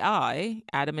the AI,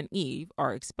 Adam and Eve,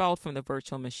 are expelled from the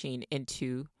virtual machine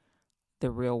into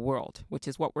the real world, which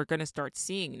is what we're going to start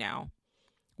seeing now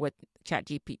with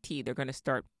ChatGPT. They're going to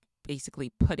start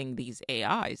basically putting these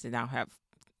AIs and now have,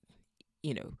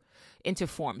 into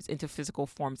forms, into physical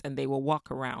forms, and they will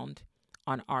walk around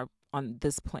on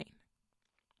this plane,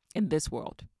 in this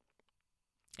world.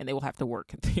 And they will have to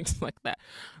work and things like that,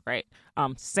 right?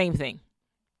 Same thing.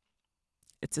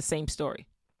 It's the same story.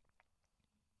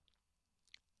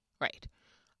 Right.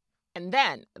 And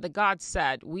then the God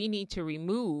said, we need to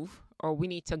remove, or we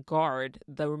need to guard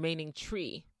the remaining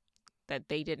tree that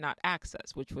they did not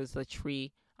access, which was the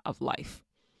tree of life.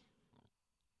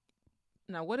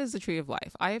 Now, what is the tree of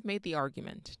life? I have made the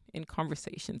argument in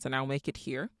conversations, and I'll make it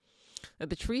here, that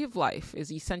the tree of life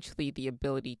is essentially the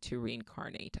ability to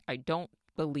reincarnate. I don't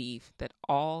believe that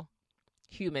all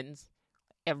humans,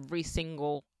 every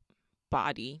single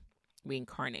body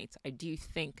reincarnates. I do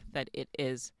think that it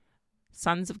is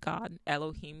sons of God,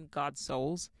 Elohim, God's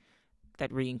souls,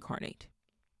 that reincarnate.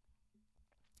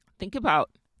 Think about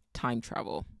time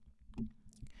travel.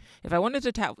 If I wanted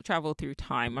to travel through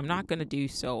time, I'm not going to do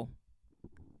so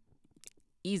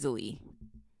easily,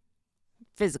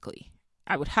 physically.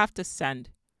 I would have to send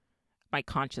my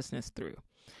consciousness through.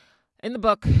 In the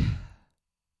book,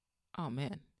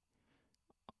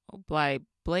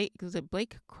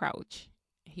 Blake Crouch,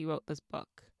 he wrote this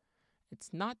book. It's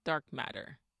not Dark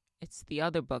Matter. It's the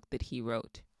other book that he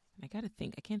wrote. And I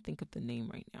can't think of the name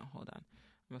right now. Hold on.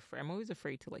 I'm always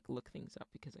afraid to look things up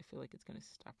because I feel like it's going to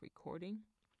stop recording.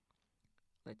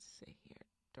 Let's see here.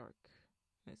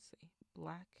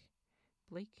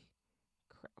 Blake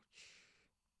Crouch.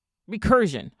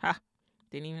 Recursion. Ha!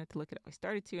 Didn't even have to look it up. I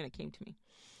started to and it came to me.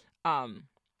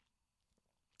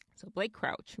 So Blake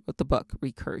Crouch wrote the book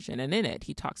Recursion, and in it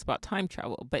he talks about time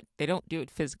travel, but they don't do it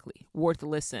physically. Worth a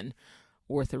listen,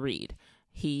 worth a read.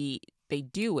 They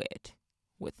do it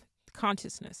with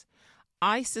consciousness.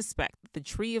 I suspect that the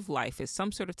tree of life is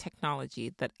some sort of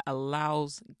technology that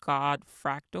allows God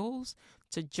fractals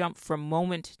to jump from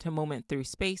moment to moment through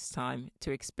space-time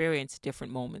to experience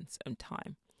different moments in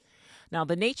time. Now,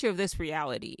 the nature of this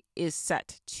reality is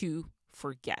set to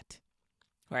forget,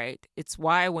 right? It's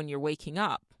why when you're waking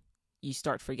up, you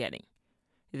start forgetting.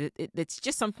 It's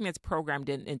just something that's programmed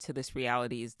into this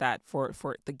reality, is that for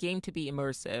the game to be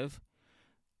immersive,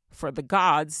 for the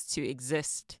gods to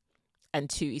exist and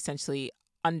to essentially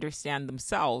understand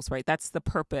themselves, right? That's the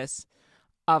purpose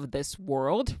of this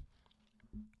world.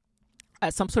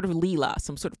 Some sort of Leela,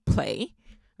 some sort of play,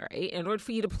 right? In order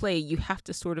for you to play, you have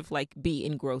to sort of be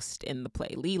engrossed in the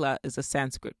play. Leela is a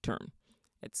Sanskrit term.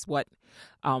 It's what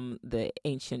the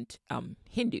ancient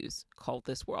Hindus called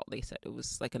this world. They said it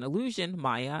was like an illusion,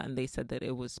 Maya, and they said that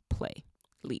it was play,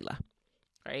 Leela.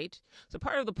 Right? So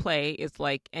part of the play is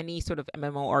like any sort of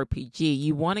MMORPG.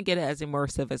 You want to get it as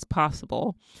immersive as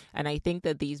possible. And I think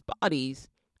that these bodies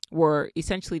were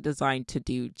essentially designed to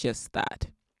do just that.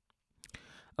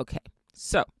 Okay,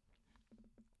 so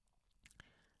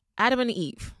Adam and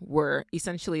Eve were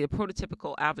essentially the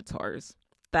prototypical avatars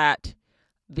that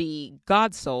the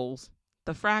God souls,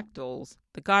 the fractals,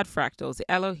 the God fractals, the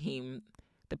Elohim,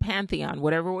 the pantheon,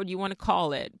 whatever word you want to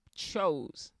call it,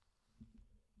 chose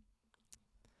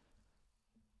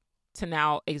to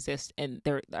now exist in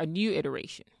a new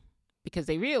iteration, because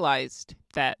they realized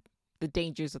that the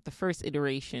dangers of the first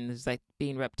iteration is like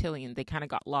being reptilian. They kind of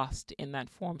got lost in that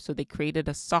form. So they created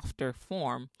a softer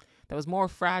form that was more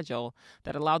fragile,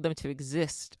 that allowed them to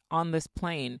exist on this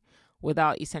plane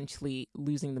without essentially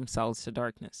losing themselves to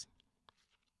darkness.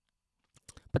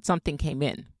 But something came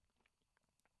in,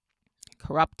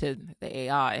 corrupted the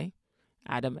AI,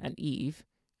 Adam and Eve,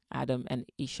 Adam and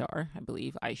Ishar, I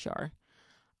believe, Ishar.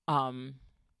 And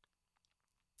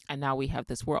now we have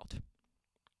this world.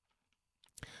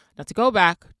 Now, to go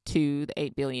back to the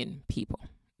 8 billion people,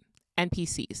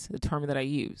 NPCs, the term that I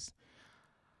use,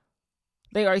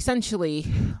 they are essentially,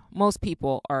 most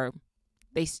people are,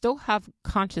 they still have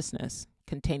consciousness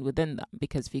contained within them.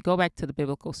 Because if you go back to the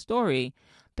biblical story,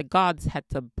 the gods had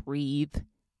to breathe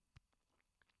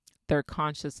their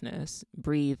consciousness,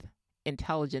 breathe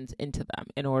intelligence into them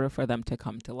in order for them to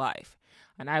come to life.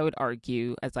 And I would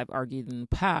argue, as I've argued in the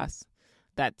past,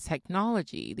 that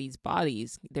technology, these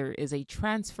bodies, there is a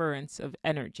transference of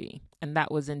energy, and that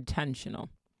was intentional.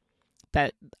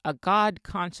 That a God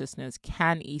consciousness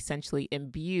can essentially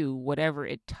imbue whatever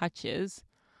it touches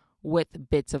with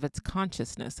bits of its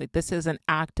consciousness. Like, this is an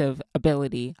active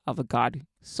ability of a God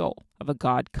soul, of a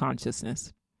God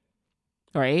consciousness.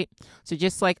 All right? So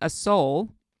just like a soul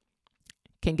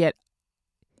can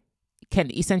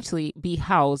essentially be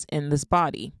housed in this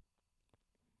body,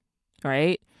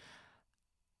 right?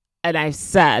 And I've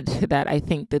said that I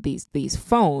think that these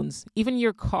phones, even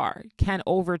your car, can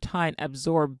over time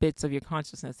absorb bits of your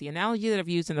consciousness. The analogy that I've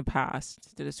used in the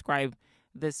past to describe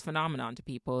this phenomenon to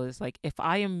people is like, if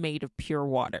I am made of pure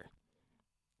water,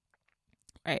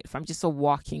 right? If I'm just a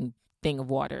walking thing of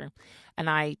water, and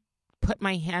I put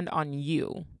my hand on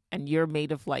you, and you're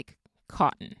made of like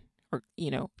cotton, or,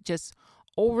 just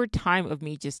over time of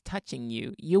me just touching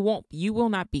you, you will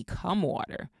not become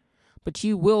water, but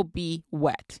you will be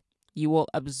wet. You will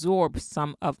absorb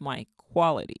some of my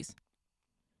qualities.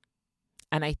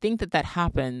 And I think that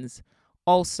happens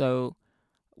also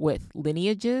with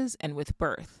lineages and with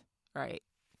birth, right?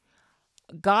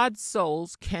 God's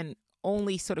souls can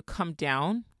only sort of come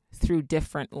down through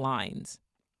different lines.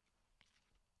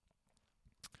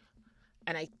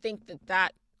 And I think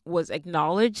that was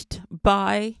acknowledged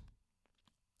by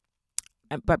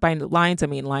lines, I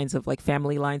mean lines of like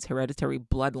family lines, hereditary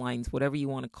bloodlines, whatever you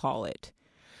want to call it.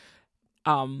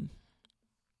 God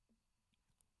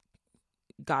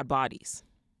bodies.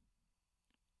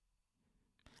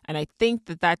 And I think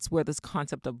that's where this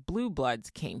concept of blue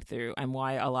bloods came through, and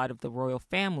why a lot of the royal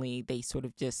family, they sort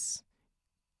of just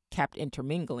kept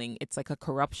intermingling. It's like a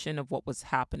corruption of what was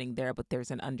happening there, but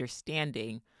there's an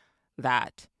understanding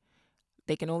that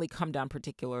they can only come down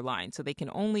particular lines. So they can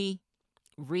only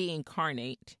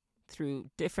reincarnate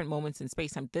through different moments in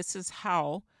space-time. This is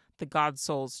how the God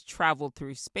souls travel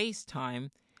through space-time.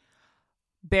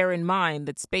 Bear in mind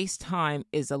that space-time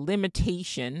is a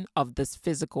limitation of this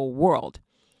physical world.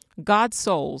 God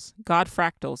souls, God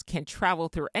fractals, can travel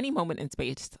through any moment in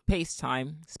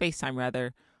space-time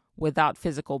without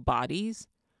physical bodies,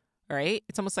 right?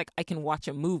 It's almost like I can watch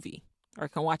a movie, or I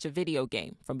can watch a video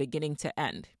game from beginning to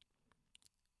end.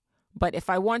 But if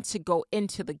I want to go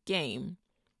into the game,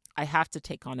 I have to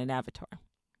take on an avatar.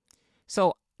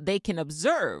 So they can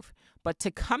observe, but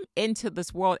to come into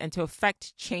this world and to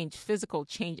affect change, physical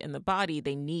change in the body,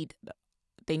 they need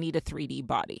a 3D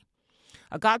body.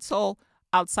 A God soul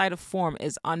outside of form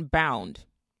is unbound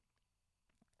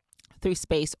through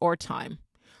space or time.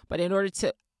 But in order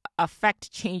to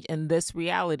affect change in this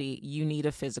reality, you need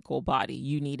a physical body.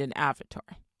 You need an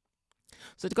avatar.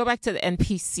 So to go back to the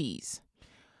NPCs,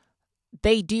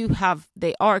 they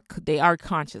are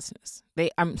consciousness. They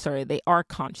are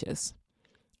conscious.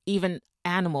 Even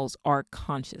animals are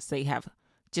conscious. They have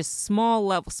just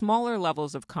smaller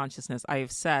levels of consciousness. I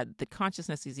have said that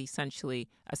consciousness is essentially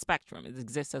a spectrum. It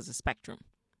exists as a spectrum,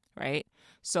 right?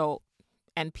 So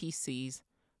NPCs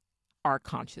are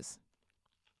conscious.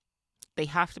 They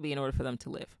have to be in order for them to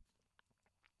live.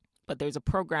 But there's a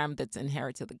program that's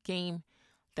inherent to the game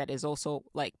that is also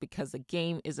like, because the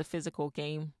game is a physical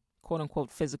game, quote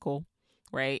unquote physical,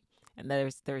 right? And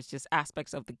there's just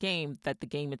aspects of the game that the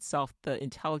game itself, the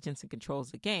intelligence that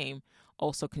controls the game,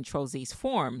 also controls these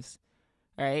forms,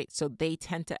 right? So they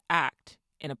tend to act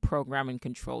in a program and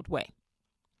controlled way.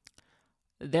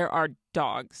 There are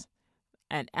dogs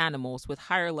and animals with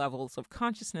higher levels of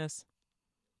consciousness,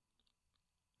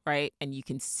 right? And you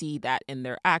can see that in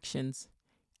their actions.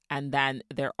 And then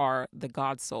there are the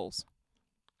God souls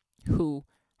who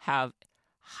have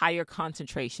higher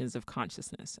concentrations of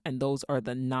consciousness. And those are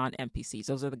the non-NPCs.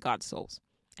 Those are the God souls.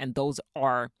 And those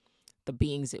are the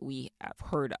beings that we have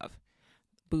heard of.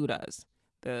 Buddhas,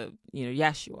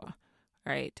 Yeshua,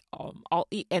 right?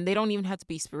 And they don't even have to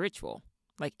be spiritual.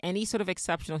 Like any sort of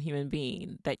exceptional human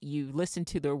being that you listen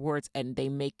to their words and they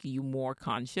make you more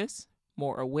conscious,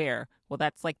 more aware. Well,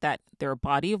 that's like that. They're a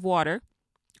body of water.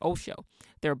 Osho.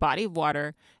 They're a body of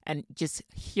water, and just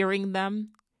hearing them,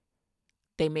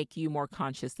 they make you more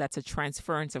conscious. That's a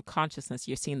transference of consciousness.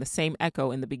 You're seeing the same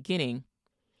echo in the beginning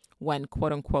when,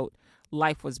 quote unquote,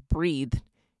 life was breathed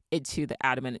into the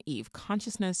Adam and Eve.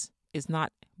 Consciousness is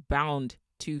not bound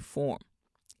to form.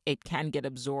 It can get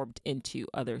absorbed into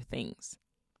other things.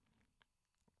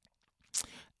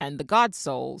 And the God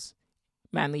souls,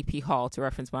 Manly P. Hall, to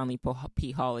reference Manly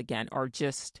P. Hall again, are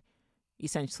just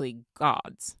essentially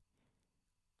gods,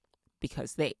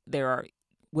 because they are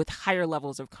with higher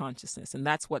levels of consciousness, and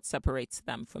that's what separates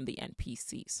them from the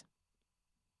NPCs.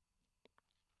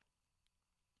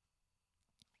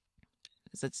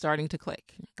 Is it starting to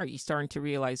click? Are you starting to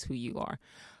realize who you are?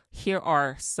 Here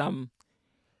are some,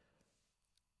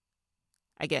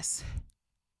 I guess,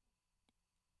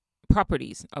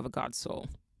 properties of a God soul.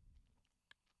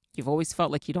 You've always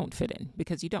felt like you don't fit in,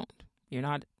 because you don't. You're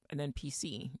not an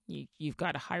NPC. You've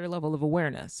got a higher level of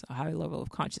awareness, a higher level of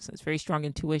consciousness, very strong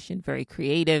intuition, very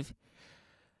creative.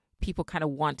 People kind of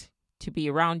want to be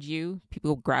around you.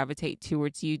 People gravitate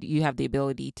towards you. You have the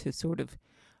ability to sort of,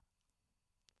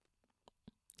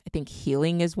 I think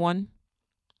healing is one.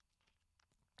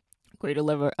 Greater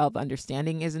level of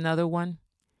understanding is another one.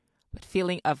 But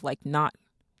feeling of like not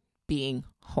being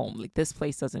home, like this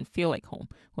place doesn't feel like home.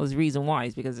 Well, the reason why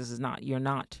is because this is not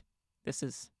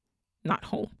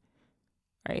home,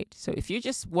 right? So if you're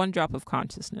just one drop of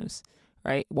consciousness,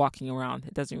 right, walking around,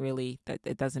 it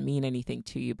doesn't mean anything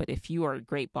to you. But if you are a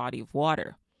great body of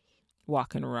water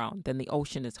walking around, then the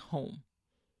ocean is home.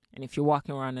 And if you're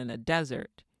walking around in a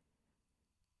desert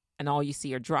and all you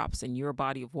see are drops in your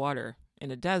body of water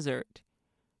in a desert,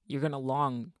 you're going to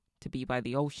long to be by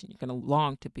the ocean. You're going to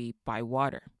long to be by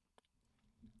water.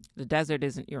 The desert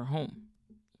isn't your home.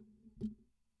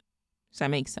 Does that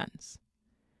make sense?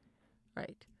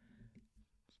 Right.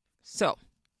 So,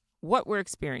 what we're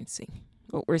experiencing,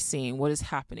 what we're seeing, what is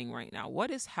happening right now? What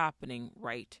is happening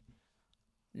right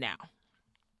now?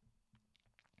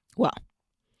 Well,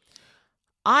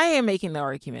 I am making the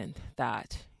argument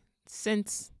that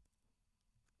since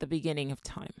the beginning of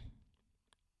time,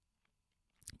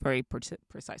 very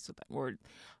precise with that word,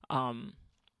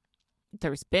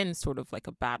 there's been sort of like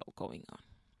a battle going on.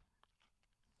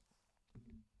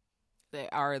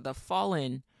 There are the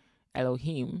fallen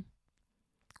Elohim,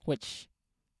 which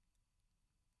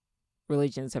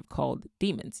religions have called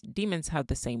demons. Demons have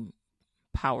the same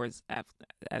powers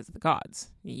as the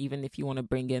gods. Even if you want to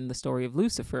bring in the story of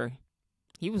Lucifer,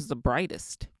 he was the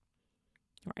brightest,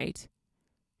 right?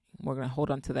 We're going to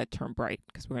hold on to that term bright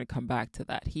because we're going to come back to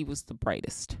that. He was the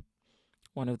brightest,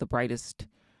 one of the brightest,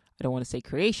 I don't want to say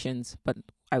creations, but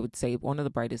I would say one of the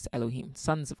brightest Elohim,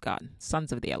 sons of God,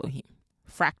 sons of the Elohim,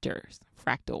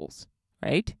 fractals,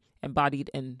 right? Embodied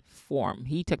in form.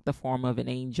 He took the form of an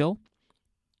angel,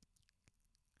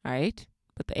 right?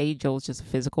 But the angel is just a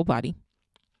physical body,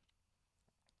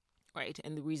 right?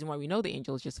 And the reason why we know the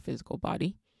angel is just a physical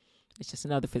body, it's just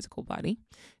another physical body,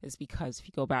 is because if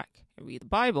you go back and read the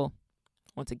Bible,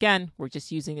 once again, we're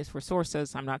just using this for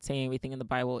sources. I'm not saying everything in the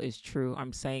Bible is true.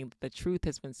 I'm saying the truth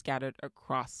has been scattered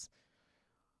across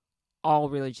all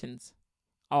religions,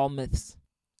 all myths,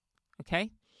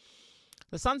 okay?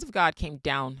 The sons of God came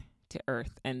down to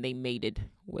earth and they mated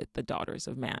with the daughters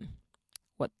of man.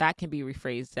 What that can be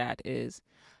rephrased at is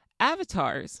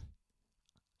avatars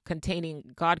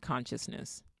containing God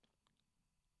consciousness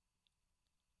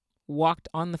walked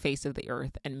on the face of the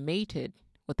earth and mated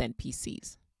with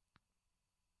NPCs.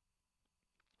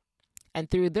 And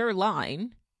through their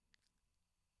line,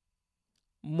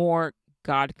 more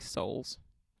God souls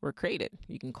were created.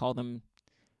 You can call them,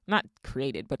 not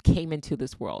created, but came into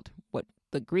this world. What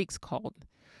the Greeks called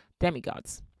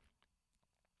demigods.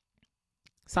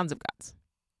 Sons of gods.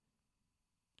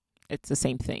 It's the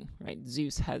same thing, right?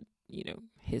 Zeus had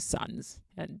his sons,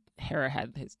 and Hera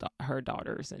had her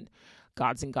daughters, and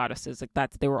gods and goddesses like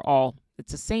that.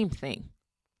 It's the same thing.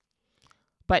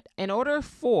 But in order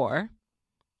for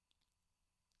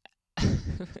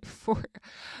the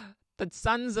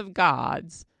sons of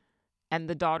gods and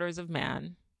the daughters of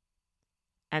man,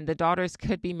 and the daughters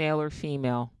could be male or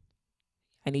female,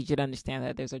 I need you to understand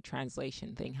that there's a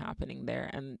translation thing happening there.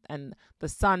 And the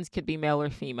sons could be male or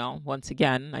female. Once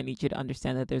again, I need you to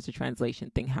understand that there's a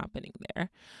translation thing happening there,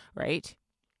 right?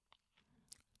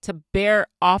 To bear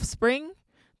offspring,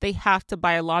 they have to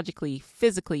biologically,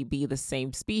 physically be the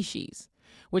same species,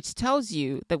 which tells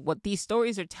you that what these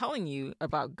stories are telling you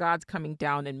about gods coming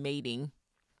down and mating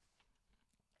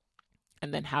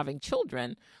and then having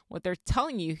children, what they're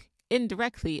telling you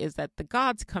indirectly is that the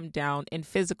gods come down in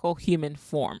physical human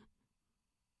form.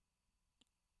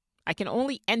 I can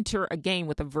only enter a game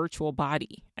with a virtual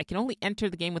body. I can only enter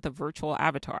the game with a virtual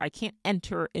avatar. I can't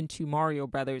enter into Mario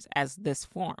Brothers as this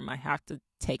form. I have to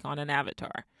take on an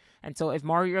avatar. And so if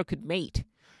Mario could mate,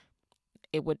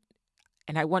 it would,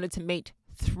 and I wanted to mate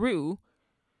through,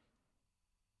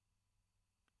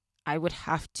 I would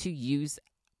have to use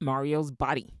Mario's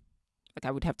body. Like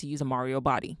I would have to use a Mario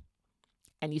body.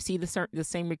 And you see the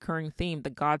same recurring theme.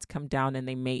 The gods come down and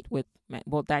they mate with men.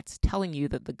 Well, that's telling you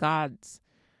that the gods,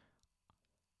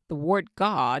 the word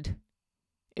God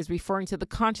is referring to the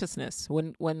consciousness.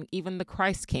 When even the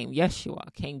Christ came,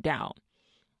 Yeshua came down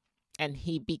and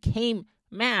he became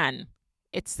man.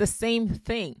 It's the same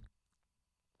thing.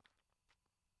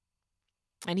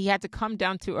 And he had to come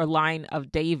down to a line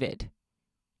of David.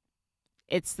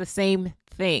 It's the same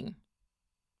thing.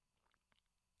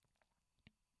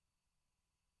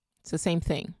 It's the same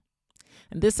thing.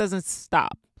 And this doesn't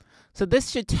stop. So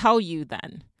this should tell you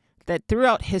then that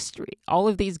throughout history, all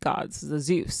of these gods, the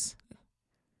Zeus,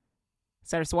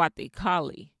 Saraswati,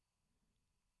 Kali,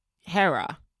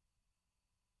 Hera,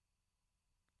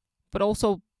 but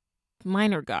also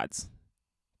minor gods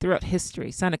throughout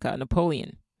history, Seneca,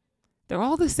 Napoleon, they're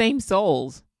all the same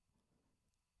souls.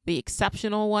 The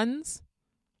exceptional ones,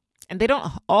 and they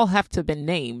don't all have to have been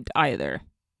named either.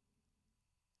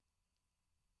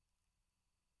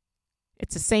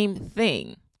 It's the same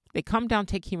thing. They come down,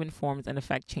 take human forms, and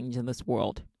affect change in this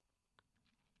world.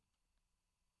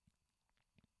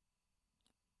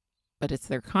 But it's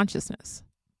their consciousness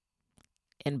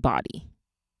in body,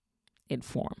 in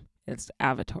form. It's the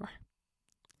avatar.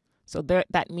 So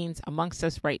that means amongst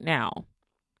us right now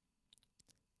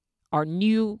are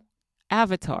new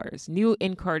avatars, new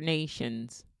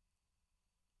incarnations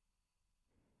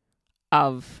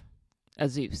of a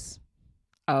Zeus,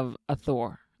 of a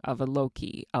Thor, of a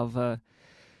Loki, of a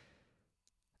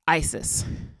Isis,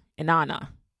 Inanna.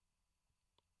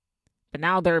 But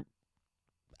now they're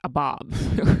a Bob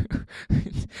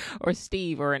or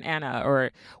Steve or an Anna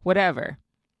or whatever.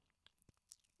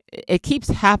 It keeps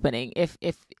happening. If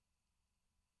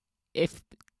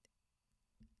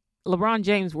LeBron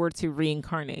James were to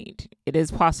reincarnate, it is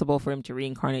possible for him to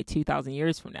reincarnate 2,000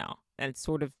 years from now and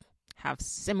sort of have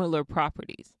similar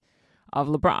properties of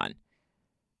LeBron.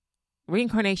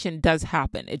 Reincarnation does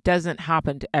happen. It doesn't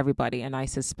happen to everybody, and I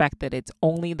suspect that it's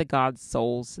only the God's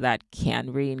souls that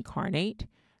can reincarnate,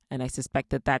 and I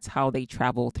suspect that that's how they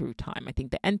travel through time. I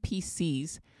think the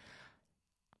NPCs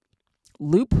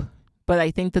loop, but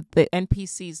I think that the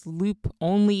NPCs loop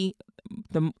only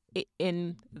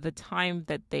in the time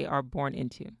that they are born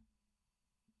into.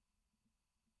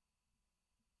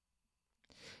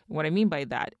 What I mean by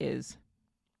that is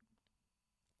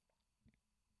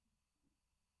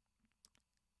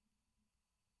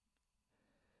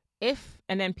if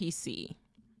an NPC,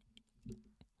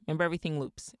 remember everything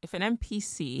loops, if an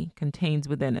NPC contains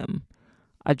within him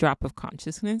a drop of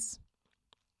consciousness,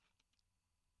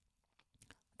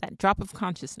 that drop of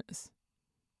consciousness,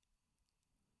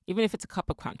 even if it's a cup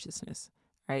of consciousness,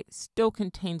 right, still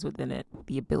contains within it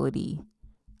the ability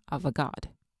of a god.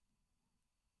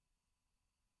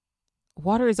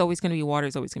 Water is always going to be water,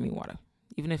 is always going to be water.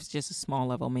 Even if it's just a small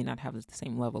level, may not have the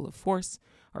same level of force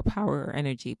or power or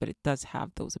energy, but it does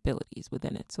have those abilities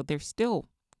within it. So they're still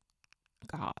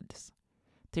gods.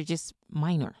 They're just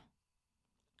minor.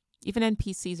 Even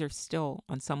NPCs are still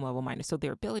on some level minor. So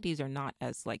their abilities are not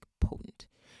as potent.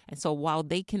 And so while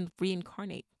they can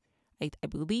reincarnate, I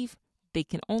believe they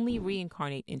can only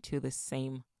reincarnate into the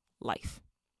same life,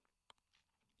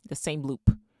 the same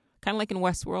loop. Kind of like in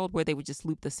Westworld, where they would just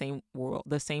loop the same world,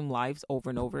 the same lives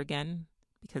over and over again,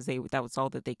 because that was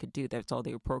all that they could do. That's all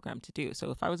they were programmed to do.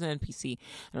 So if I was an NPC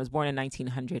and I was born in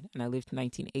 1900 and I lived in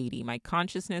 1980, my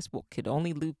consciousness could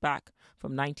only loop back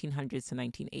from 1900s to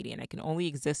 1980, and I can only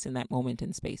exist in that moment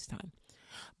in space-time.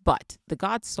 But the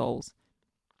God souls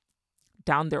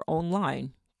down their own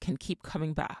line can keep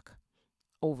coming back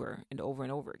over and over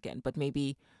and over again, but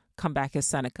maybe come back as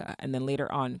Seneca, and then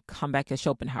later on come back as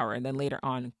Schopenhauer, and then later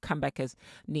on come back as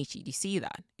Nietzsche. Do you see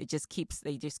that?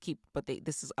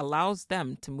 This allows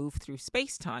them to move through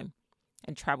space-time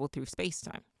and travel through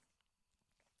space-time.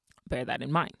 Bear that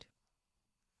in mind.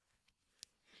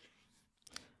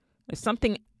 There's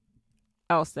something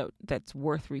else that's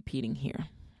worth repeating here.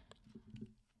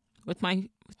 With my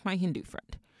Hindu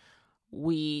friend,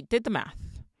 we did the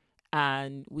math,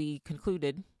 and we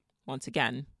concluded once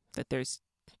again that there's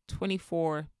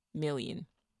 24 million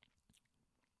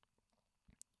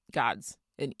gods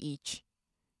in each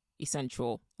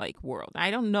essential world.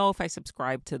 I don't know if I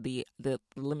subscribe to the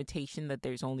limitation that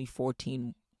there's only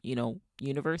 14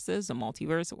 universes, a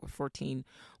multiverse, or 14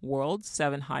 worlds,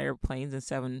 7 higher planes and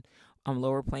 7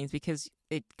 lower planes, because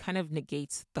it kind of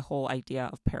negates the whole idea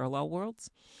of parallel worlds.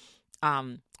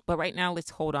 But right now,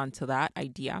 let's hold on to that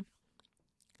idea.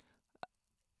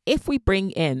 If we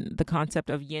bring in the concept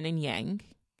of yin and yang,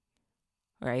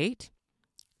 right?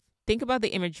 Think about the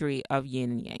imagery of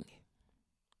yin and yang,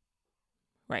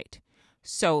 right?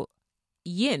 So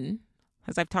yin,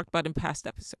 as I've talked about in past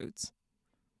episodes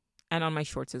and on my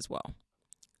shorts as well,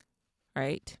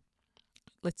 right?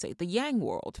 Let's say the yang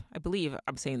world, I believe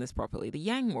I'm saying this properly, the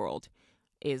yang world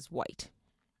is white.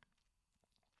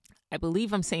 I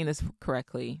believe I'm saying this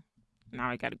correctly. Now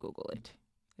I got to Google it.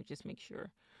 So just make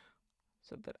sure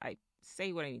so that I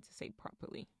say what I need to say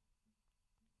properly.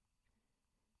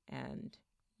 And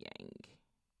yang.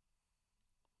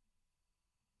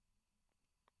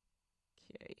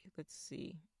 Okay, let's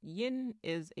see. Yin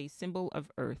is a symbol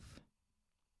of earth.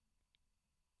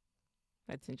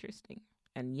 That's interesting.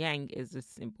 And yang is a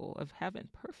symbol of heaven.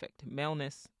 Perfect.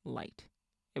 Maleness, light.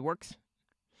 It works.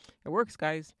 It works,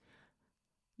 guys.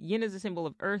 Yin is a symbol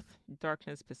of earth,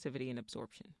 darkness, passivity, and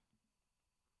absorption.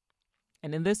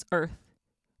 And in this earth,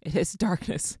 it is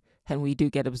darkness, and we do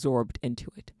get absorbed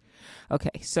into it.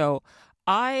 Okay, so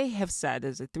I have said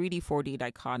there's a 3D, 4D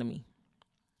dichotomy,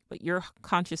 but your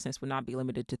consciousness would not be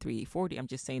limited to 3D, 4D. I'm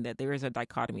just saying that there is a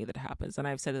dichotomy that happens, and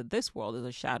I've said that this world is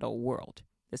a shadow world.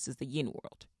 This is the yin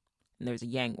world, and there's a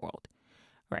yang world,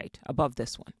 right, above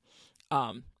this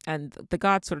one. And the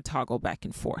gods sort of toggle back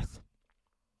and forth.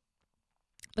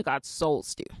 The gods'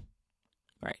 souls do,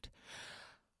 right?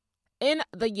 In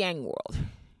the yang world,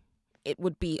 it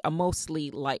would be a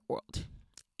mostly light world.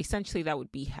 Essentially, that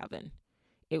would be heaven.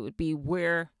 It would be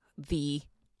where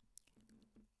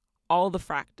all the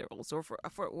fractals,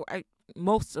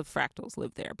 most of fractals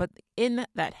live there. But in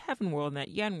that heaven world, in that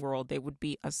yang world, they would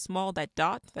be a small, that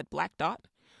black dot,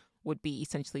 would be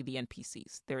essentially the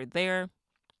NPCs. They're there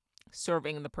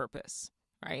serving the purpose,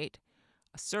 right?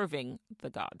 Serving the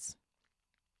gods.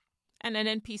 And an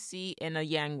NPC in a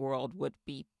yang world would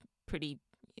be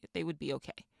they would be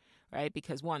okay, right?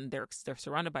 Because one, they're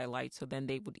surrounded by light, so then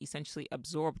they would essentially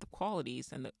absorb the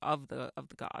qualities of the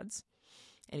gods,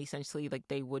 and essentially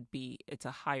it's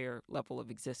a higher level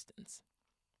of existence.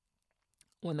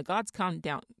 When the gods come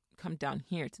down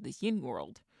here to this yin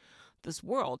world, this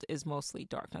world is mostly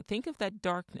dark. Now think of that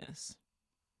darkness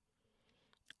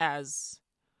as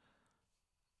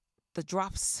the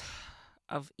drops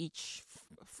of each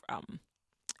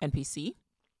NPC,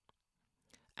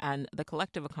 and the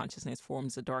collective of consciousness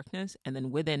forms the darkness, and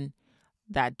then within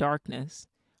that darkness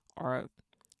are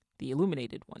the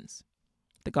illuminated ones,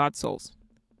 the god souls,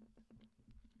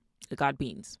 the god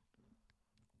beings,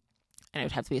 and it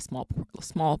would have to be a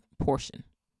small portion,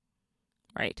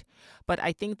 right? But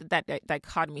I think that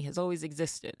dichotomy has always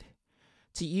existed.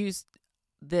 To use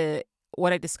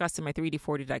what I discussed in my 3D,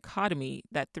 4D dichotomy,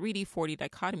 that 3D, 4D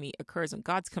dichotomy occurs when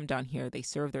gods come down here. They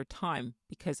serve their time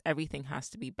because everything has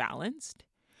to be balanced.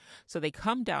 So they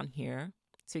come down here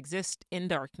to exist in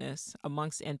darkness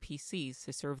amongst NPCs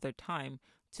to serve their time,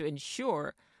 to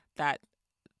ensure that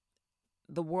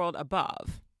the world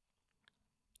above,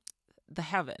 the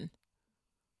heaven,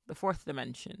 the fourth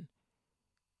dimension,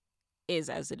 is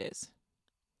as it is.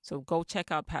 So go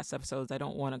check out past episodes. I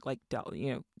don't want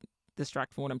to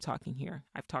distract from what I'm talking here.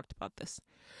 I've talked about this.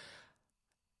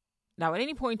 Now, at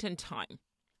any point in time,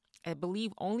 I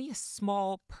believe only a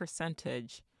small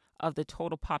percentage of the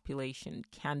total population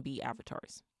can be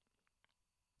avatars,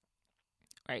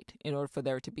 right? In order for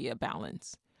there to be a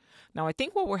balance. Now, I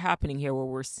think what we're happening here, where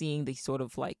we're seeing the sort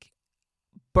of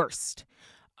burst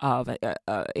of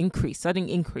sudden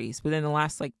increase within the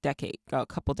last decade, a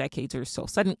couple decades or so,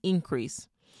 sudden increase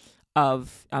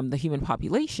of the human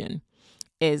population,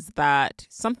 is that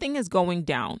something is going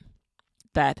down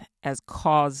that has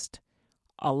caused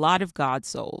a lot of god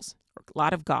souls, or a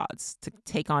lot of gods to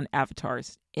take on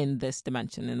avatars in this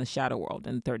dimension, in the shadow world,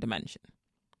 in the third dimension.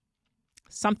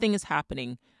 Something is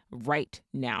happening right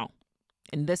now.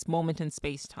 In this moment in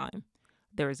space-time,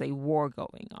 there is a war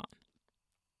going on.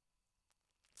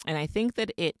 And I think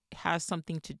that it has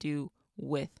something to do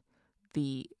with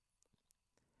the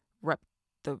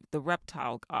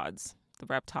reptile gods, the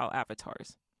reptile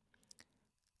avatars.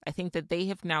 I think that they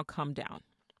have now come down,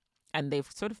 and they've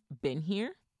sort of been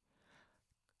here,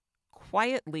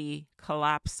 quietly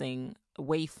collapsing the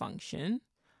wave function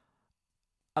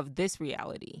of this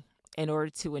reality in order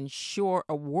to ensure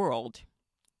a world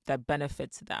that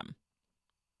benefits them.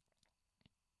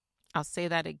 I'll say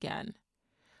that again.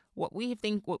 What we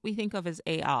think of as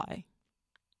AI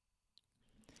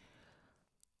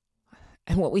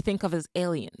and what we think of as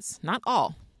aliens, not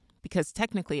all, because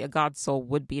technically a god soul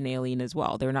would be an alien as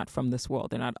well. They're not from this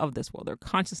world. They're not of this world. Their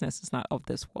consciousness is not of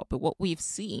this world. But what we've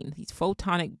seen, these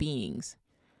photonic beings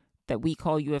that we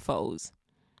call UFOs,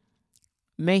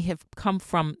 may have come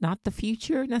from not the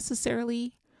future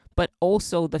necessarily, but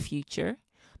also the future,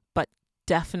 but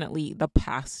definitely the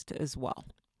past as well.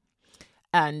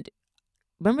 And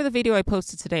remember the video I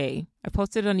posted today? I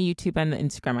posted it on YouTube and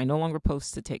Instagram. I no longer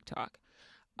post to TikTok.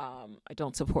 I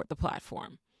don't support the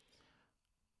platform.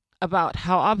 About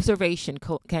how observation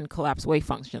can collapse wave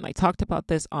function. I talked about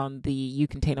this on the You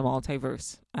Contain a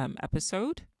Multiverse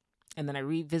episode, and then I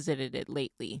revisited it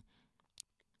lately.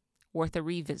 Worth a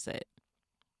revisit.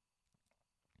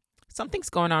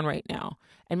 Something's going on right now.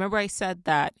 And remember I said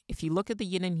that if you look at the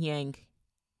yin and yang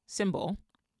symbol,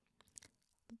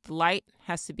 the light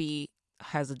has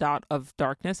a dot of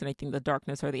darkness, and I think the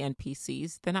darkness are the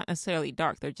NPCs. They're not necessarily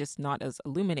dark. They're just not as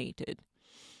illuminated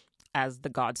as the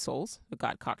God souls, the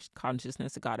God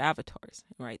consciousness, the God avatars,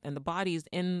 right? And the body is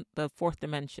in the fourth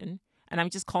dimension. And I'm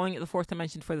just calling it the fourth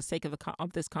dimension for the sake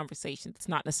of this conversation. It's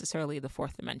not necessarily the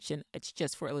fourth dimension. It's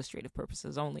just for illustrative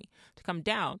purposes only. To come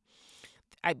down,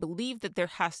 I believe that there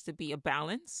has to be a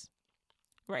balance,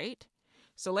 right?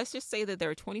 So let's just say that there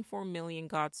are 24 million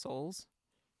God souls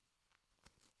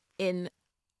in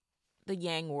the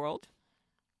Yang world.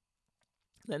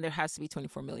 Then there has to be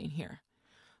 24 million here.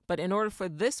 But in order for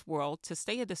this world to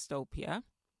stay a dystopia,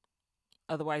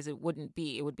 otherwise it would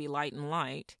be light and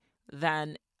light,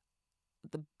 then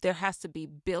there has to be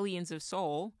billions of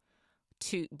souls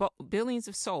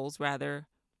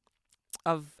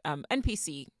of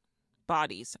NPC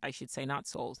bodies, I should say, not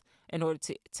souls, in order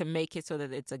to make it so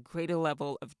that it's a greater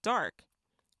level of dark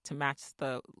to match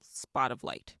the spot of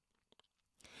light.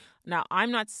 Now,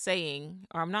 I'm not saying,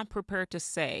 or I'm not prepared to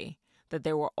say that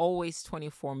there were always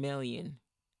 24 million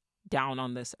down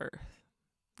on this earth.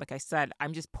 Like I said,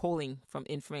 I'm just pulling from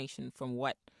information from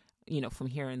from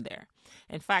here and there.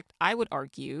 In fact, I would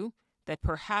argue that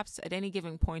perhaps at any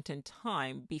given point in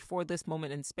time, before this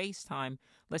moment in space-time,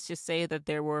 let's just say that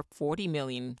there were 40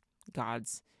 million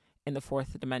gods in the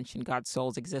fourth dimension, God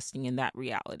souls existing in that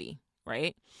reality,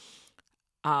 right?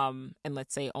 And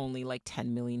let's say only like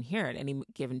 10 million here at any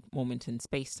given moment in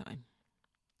space-time.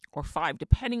 Or 5,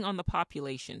 depending on the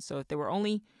population. So if there were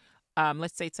only,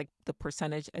 let's say it's like the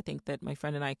percentage, I think that my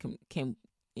friend and I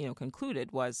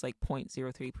concluded was like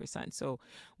 0.03%. So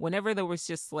whenever there was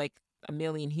just like a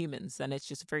million humans, then it's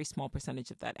just a very small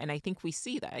percentage of that. And I think we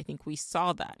see that. I think we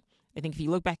saw that. I think if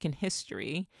you look back in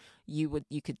history, you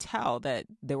could tell that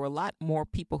there were a lot more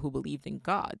people who believed in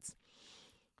gods,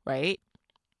 right?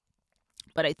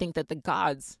 But I think that the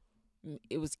gods,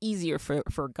 it was easier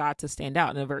for God to stand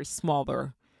out in a very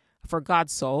smaller, for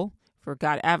God's soul, for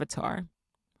God avatar,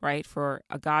 right? For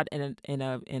a God in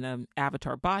an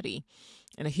avatar body,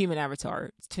 in a human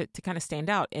avatar, to kind of stand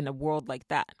out in a world like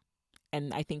that.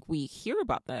 And I think we hear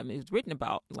about them. It was written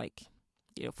about, like,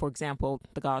 for example,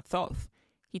 the god Thoth.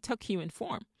 He took human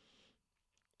form,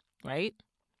 right?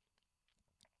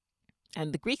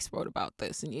 And the Greeks wrote about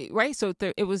this, right? So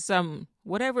it was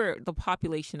whatever the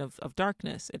population of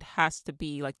darkness, it has to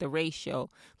be like the ratio.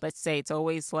 Let's say it's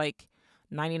always like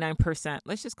 99%.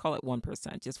 Let's just call it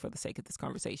 1%, just for the sake of this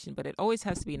conversation. But it always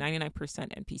has to be 99%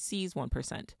 NPCs,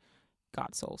 1%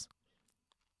 God souls,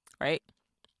 right?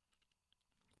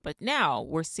 But now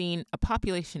we're seeing a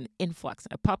population influx,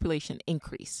 a population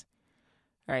increase,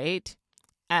 right?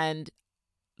 And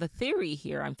the theory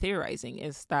here, I'm theorizing,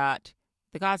 is that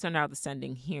the gods are now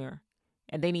descending here,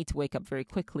 and they need to wake up very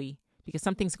quickly because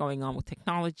something's going on with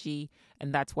technology,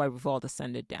 and that's why we've all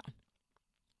descended down.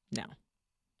 Now,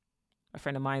 a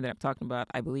friend of mine that I'm talking about,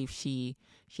 I believe she's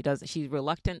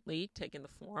reluctantly taken the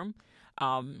form,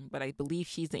 but I believe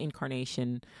she's the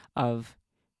incarnation of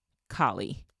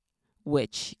Kali,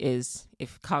 which is,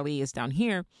 if Kali is down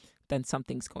here, then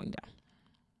something's going down.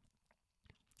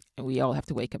 And we all have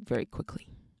to wake up very quickly.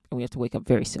 And we have to wake up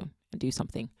very soon and do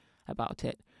something about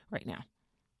it right now.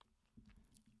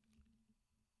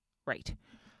 Right.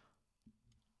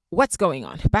 What's going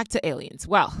on? Back to aliens.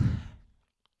 Well,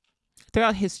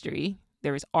 throughout history,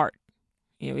 there is art.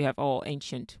 We have all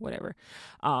ancient, whatever,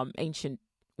 ancient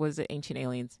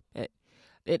aliens.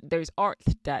 There's art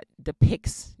that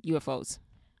depicts UFOs.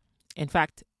 In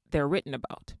fact, they're written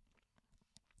about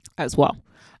as well.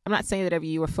 I'm not saying that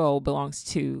every UFO belongs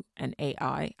to an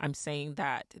AI. I'm saying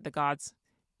that the gods,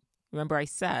 remember I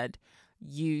said,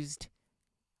 used,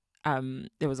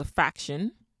 there was a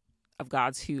faction of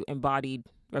gods who embodied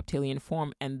reptilian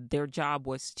form, and their job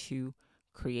was to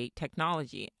create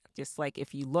technology. Just like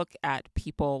if you look at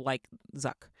people like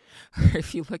Zuck, or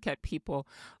if you look at people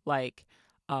like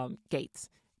Gates,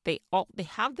 they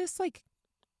have this, like,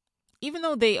 even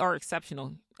though they are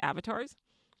exceptional avatars,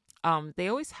 they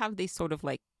always have this sort of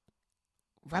like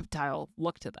reptile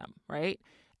look to them, right?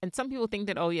 And some people think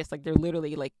that, oh yes, like they're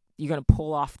literally like, you're going to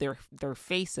pull off their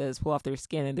faces, pull off their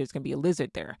skin, and there's going to be a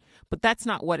lizard there. But that's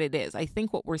not what it is. I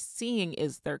think what we're seeing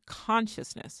is their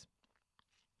consciousness,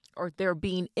 or they're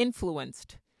being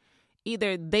influenced.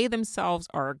 Either they themselves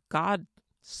are God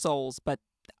souls, but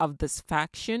of this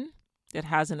faction that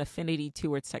has an affinity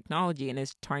towards technology and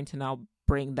is trying to now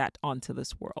bring that onto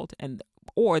this world,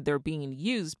 or they're being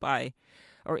used by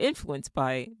or influenced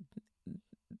by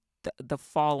the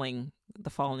falling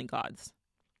gods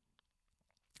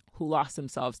who lost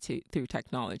themselves through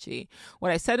technology. What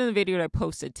I said in the video that I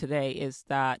posted today is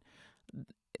that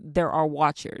there are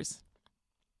watchers.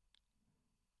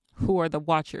 Who are the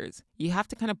watchers? You have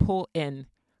to kind of pull in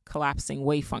collapsing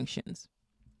wave functions.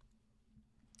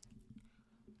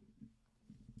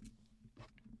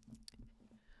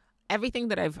 Everything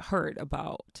that I've heard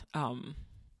about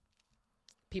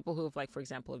people who have, like, for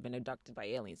example, have been abducted by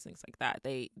aliens, things like that,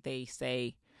 they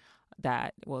say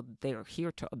that, well, they're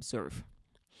here to observe.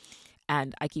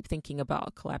 And I keep thinking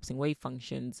about collapsing wave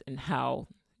functions and how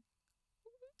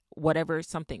whatever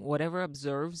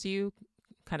observes you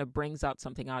kind of brings out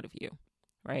something out of you,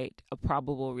 right? A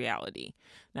probable reality.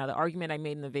 Now, the argument I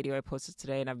made in the video I posted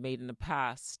today, and I've made in the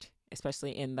past,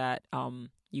 especially in that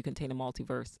You Contain a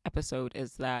Multiverse episode,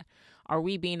 is that, are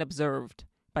we being observed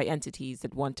by entities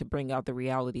that want to bring out the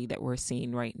reality that we're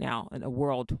seeing right now in a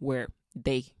world where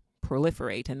they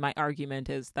proliferate? And my argument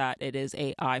is that it is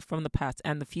AI from the past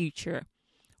and the future,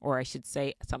 or I should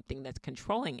say something that's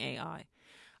controlling AI,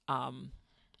 a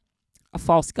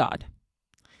false god.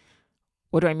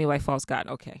 What do I mean by false god?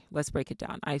 Okay, let's break it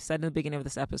down. I said in the beginning of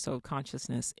this episode,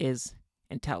 consciousness is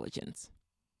intelligence.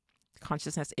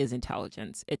 Consciousness is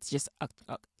intelligence. It's just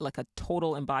like a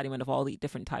total embodiment of all the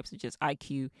different types of just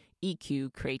IQ,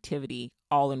 EQ, creativity,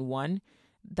 all in one.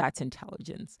 That's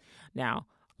intelligence. Now,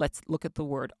 let's look at the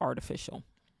word artificial.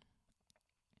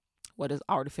 What does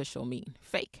artificial mean?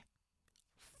 Fake.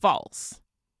 False.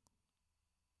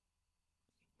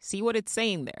 See what it's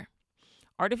saying there?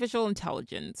 Artificial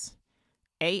intelligence,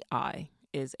 AI,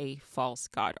 is a false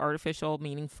god. Artificial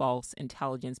meaning false,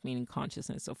 intelligence meaning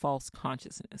consciousness. So false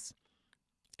consciousness.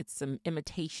 It's some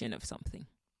imitation of something.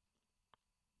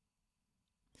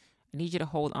 I need you to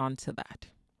hold on to that.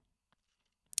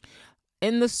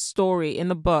 In the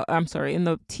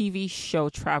TV show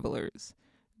Travelers,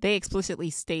 they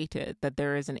explicitly stated that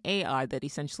there is an AI that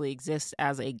essentially exists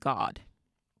as a god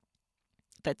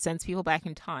that sends people back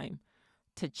in time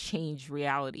to change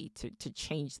reality, to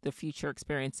change the future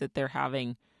experience that they're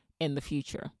having in the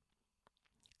future.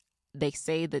 They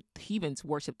say that humans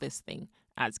worship this thing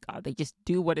as God. They just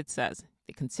do what it says.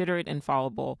 They consider it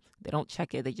infallible. They don't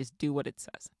check it. They just do what it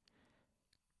says.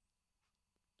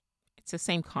 It's the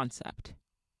same concept.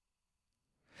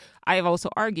 I have also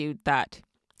argued that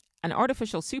an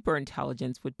artificial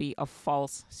superintelligence would be a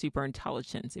false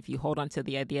superintelligence. If you hold on to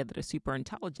the idea that a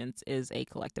superintelligence is a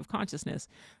collective consciousness,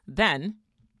 then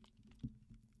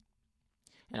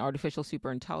an artificial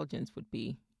superintelligence would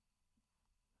be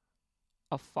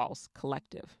a false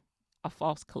collective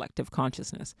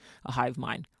consciousness, a hive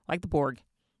mind, like the Borg,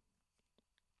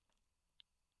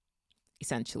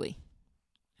 essentially.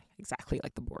 Exactly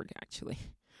like the Borg, actually.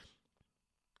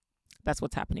 That's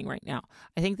what's happening right now.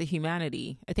 I think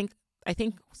I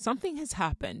think something has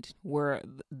happened where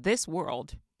this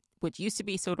world, which used to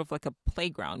be sort of like a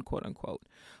playground, quote unquote,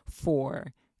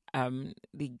 for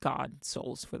the God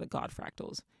souls, for the God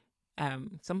fractals,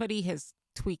 somebody has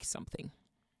tweaked something.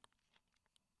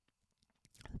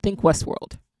 Think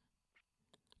Westworld,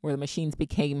 where the machines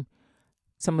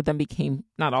some of them became,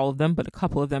 not all of them, but a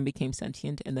couple of them became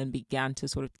sentient and then began to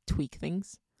sort of tweak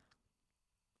things.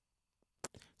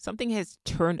 Something has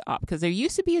turned up, because there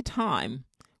used to be a time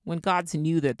when gods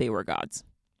knew that they were gods.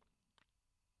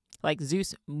 Like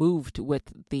Zeus moved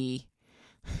with the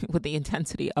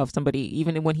intensity of somebody,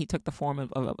 even when he took the form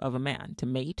of a man to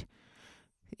mate.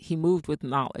 He moved with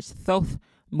knowledge. Thoth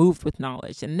moved with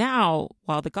knowledge. And now,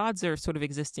 while the gods are sort of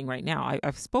existing right now,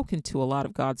 I've spoken to a lot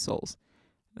of god souls.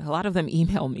 A lot of them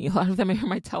email me. A lot of them are in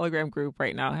my Telegram group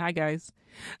right now. Hi, guys.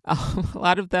 A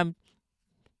lot of them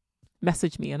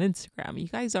message me on Instagram. You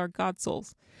guys are god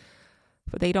souls.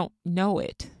 But they don't know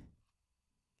it.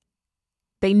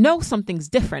 They know something's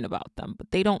different about them,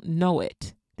 but they don't know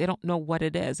it. They don't know what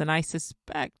it is. And I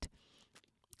suspect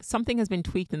something has been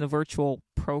tweaked in the virtual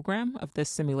program of this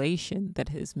simulation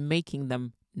that is making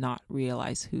them not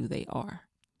realize who they are.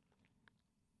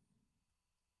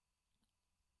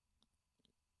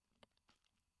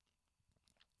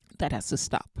 That has to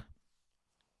stop.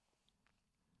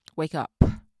 Wake up.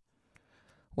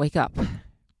 Wake up.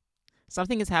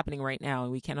 Something is happening right now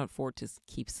and we cannot afford to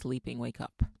keep sleeping. Wake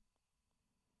up.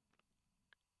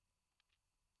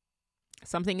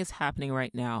 Something is happening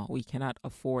right now. We cannot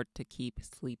afford to keep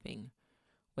sleeping.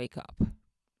 Wake up.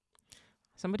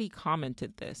 Somebody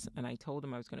commented this, and I told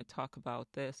them I was going to talk about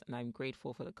this, and I'm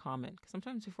grateful for the comment. Because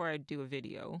sometimes before I do a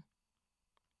video,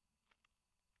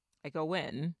 I go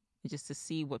in just to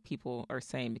see what people are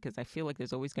saying, because I feel like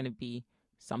there's always going to be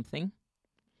something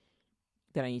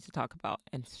that I need to talk about.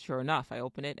 And sure enough, I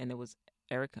open it, and it was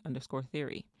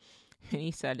Eric_Theory. And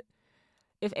he said,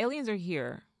 if aliens are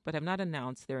here but have not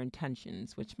announced their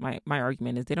intentions, which my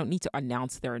argument is they don't need to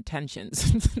announce their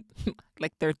intentions.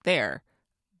 Like they're there.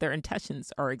 Their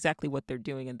intentions are exactly what they're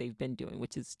doing and they've been doing,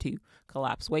 which is to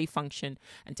collapse wave function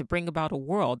and to bring about a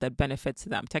world that benefits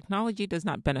them. Technology does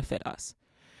not benefit us.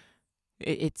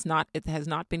 It has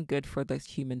not been good for the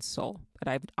human soul.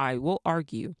 But I will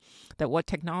argue that what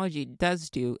technology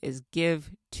does do is give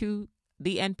to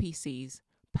the NPCs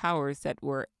powers that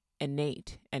were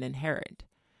innate and inherent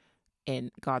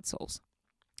in god souls.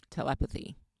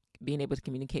 Telepathy, being able to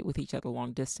communicate with each other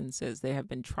long distances. There have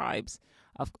been tribes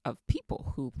of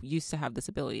people who used to have this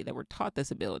ability, that were taught this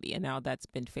ability, and now that's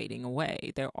been fading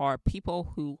away. There are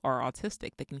people who are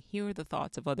autistic that can hear the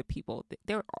thoughts of other people.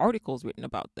 There are articles written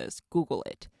about this. Google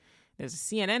it. There's a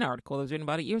CNN article that was written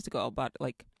about it years ago about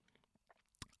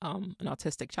an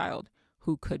autistic child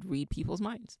who could read people's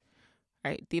minds.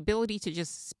 Right? The ability to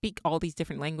just speak all these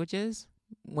different languages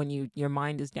when your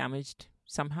mind is damaged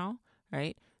somehow,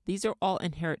 right? These are all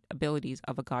inherent abilities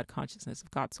of a God consciousness,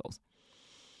 of God souls.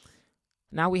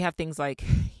 Now we have things like,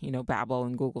 Babel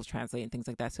and Google Translate and things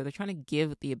like that. So they're trying to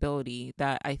give the ability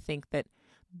that I think that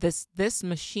this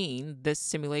machine, this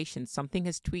simulation, something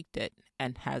has tweaked it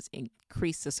and has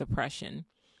increased the suppression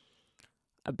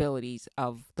abilities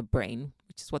of the brain,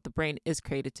 which is what the brain is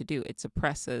created to do. It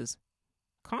suppresses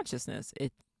consciousness.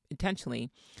 It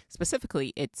intentionally,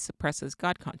 specifically, it suppresses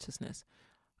God consciousness.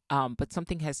 But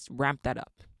something has ramped that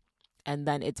up. And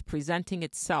then it's presenting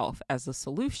itself as a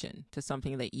solution to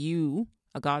something that you,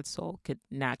 a God soul, could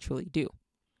naturally do.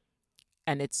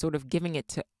 And it's sort of giving it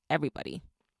to everybody.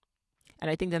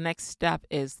 And I think the next step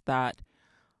is that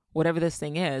whatever this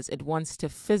thing is, it wants to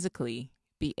physically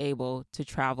be able to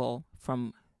travel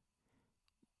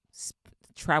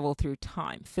through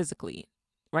time physically.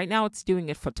 Right now it's doing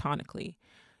it photonically.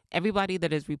 Everybody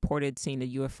that has reported seeing a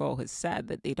UFO has said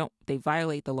that they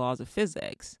violate the laws of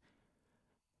physics.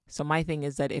 So my thing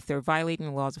is that if they're violating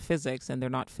the laws of physics, then they're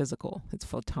not physical. It's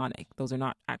photonic. Those are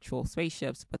not actual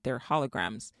spaceships, but they're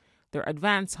holograms. They're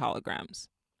advanced holograms.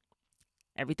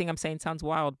 Everything I'm saying sounds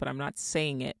wild, but I'm not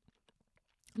saying it.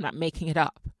 I'm not making it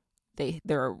up.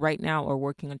 They're right now are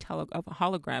working on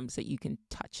holograms that you can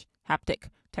touch. Haptic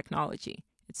technology.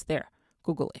 It's there.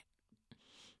 Google it.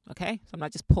 Okay? So I'm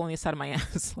not just pulling this out of my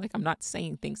ass. Like, I'm not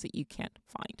saying things that you can't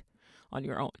find on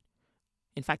your own.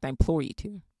 In fact, I implore you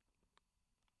to.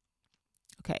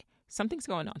 Okay, something's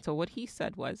going on. So what he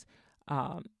said was,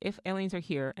 if aliens are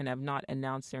here and have not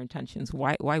announced their intentions,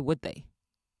 why would they?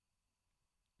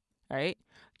 All right?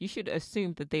 You should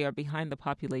assume that they are behind the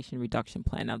population reduction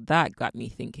plan. Now, that got me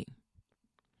thinking.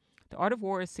 The art of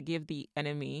war is to give the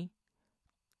enemy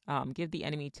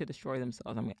to destroy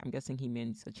themselves. I'm guessing he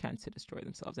means a chance to destroy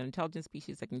themselves. An intelligent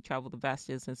species that can travel the vast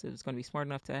distances is going to be smart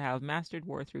enough to have mastered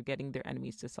war through getting their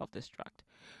enemies to self-destruct.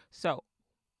 So,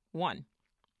 1,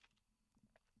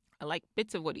 I like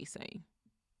bits of what he's saying.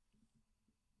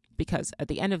 Because at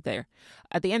the end of the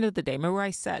day, remember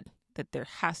I said that there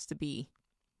has to be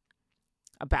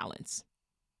a balance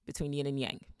between yin and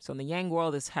yang. So in the yang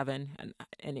world is heaven,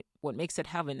 and what makes it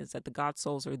heaven is that the God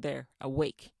souls are there,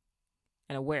 awake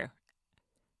and aware,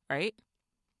 right?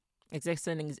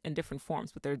 Existing in different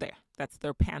forms, but they're there. That's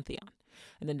their pantheon.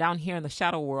 And then down here in the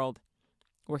shadow world,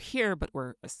 We're here, but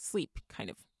we're asleep, kind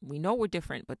of. We know we're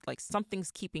different, but like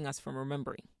something's keeping us from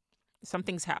remembering.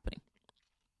 Something's happening.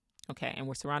 Okay, and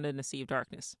we're surrounded in a sea of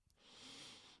darkness.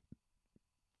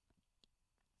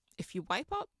 If you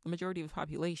wipe out the majority of the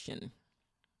population,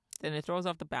 then it throws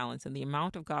off the balance, and the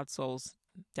amount of God's souls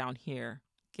down here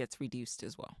gets reduced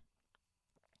as well.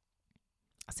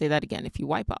 I'll say that again. If you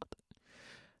wipe out,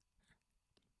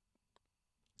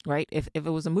 right? If it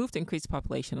was a move to increase the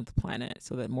population of the planet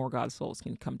so that more God's souls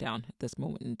can come down at this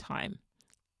moment in time,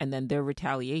 and then their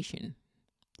retaliation,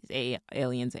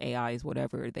 aliens, AIs,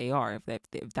 whatever they are,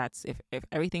 if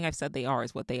everything I've said they are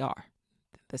is what they are,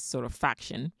 this sort of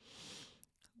faction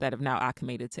that have now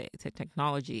acclimated to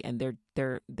technology, and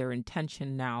their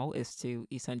intention now is to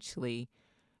essentially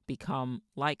become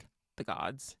like the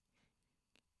gods,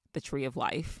 the tree of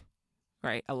life,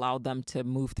 right? Allow them to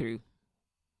move through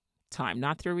time,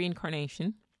 not through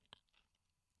reincarnation.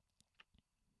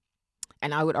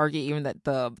 And I would argue even that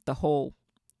the whole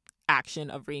action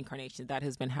of reincarnation, that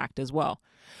has been hacked as well,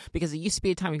 because it used to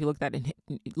be a time, if you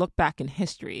look back in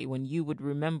history, when you would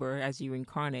remember as you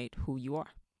incarnate who you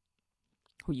are,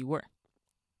 who you were.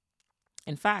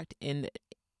 In fact, in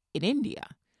India,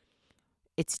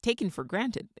 it's taken for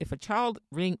granted. If a child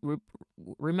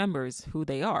remembers who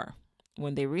they are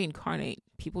when they reincarnate,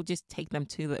 people just take them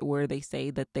to where they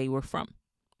say that they were from.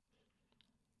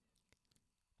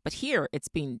 But here, it's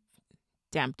being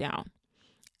damped down.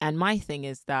 And my thing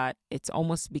is that it's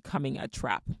almost becoming a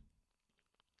trap.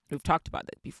 We've talked about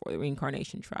it before, the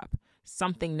reincarnation trap.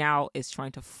 Something now is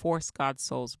trying to force God's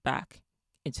souls back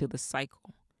into the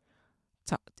cycle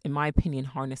to, in my opinion,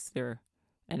 harness their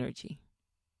energy.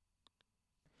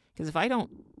 Because if I don't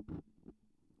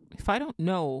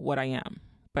know what I am,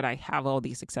 but I have all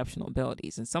these exceptional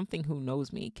abilities, and something who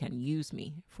knows me can use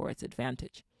me for its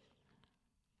advantage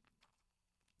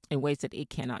in ways that it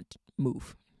cannot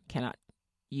move, cannot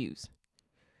use.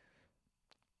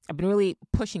 I've been really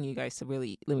pushing you guys to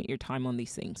really limit your time on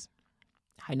these things.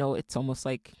 I know it's almost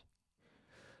like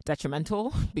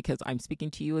detrimental because I'm speaking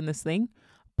to you in this thing,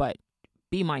 but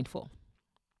be mindful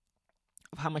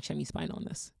of how much time you spend on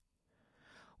this.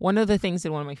 One of the things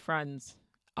that one of my friends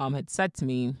had said to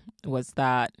me was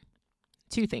that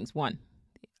two things. One,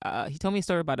 he told me a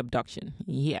story about abduction.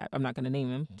 Yeah, I'm not going to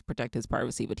name him to protect his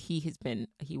privacy, but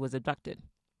he was abducted.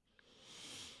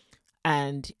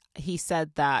 And he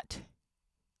said that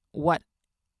what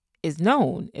is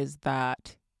known is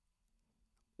that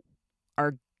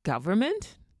our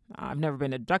government, I've never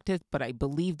been abducted, but I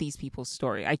believe these people's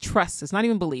story. I trust, it's not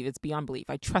even believe, it's beyond belief.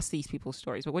 I trust these people's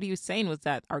stories. But what he was saying was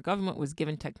that our government was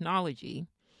given technology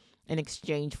in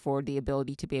exchange for the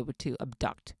ability to be able to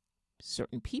abduct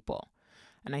certain people.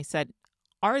 And I said,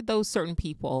 are those certain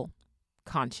people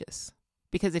conscious?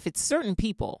 Because if it's certain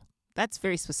people, that's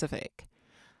very specific.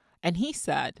 And he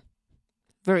said,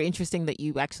 very interesting that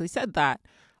you actually said that.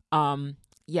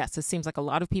 Yes, it seems like a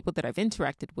lot of people that I've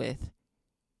interacted with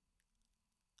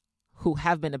who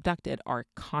have been abducted are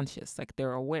conscious, like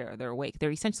they're aware, they're awake. They're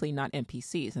essentially not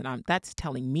NPCs. And that's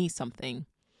telling me something,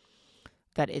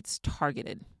 that it's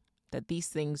targeted, that these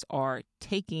things are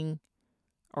taking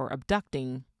or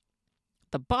abducting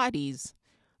the bodies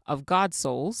of God's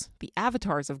souls, the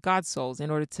avatars of God's souls, in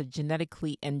order to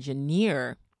genetically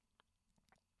engineer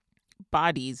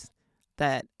bodies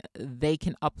that they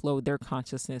can upload their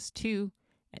consciousness to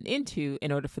and into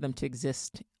in order for them to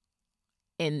exist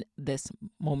in this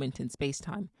moment in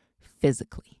space-time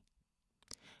physically.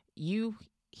 You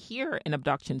hear in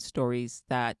abduction stories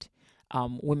that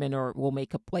women will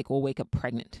wake up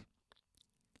pregnant,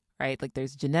 right? Like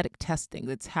there's genetic testing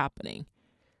that's happening.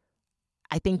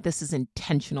 I think this is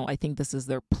intentional. I think this is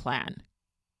their plan,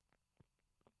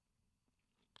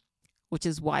 which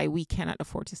is why we cannot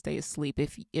afford to stay asleep.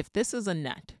 If this is a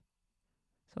net,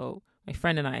 so my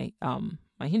friend and I,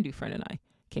 my Hindu friend and I,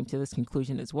 came to this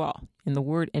conclusion as well. In the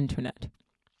word internet,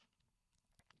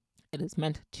 it is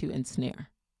meant to ensnare.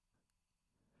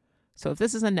 So if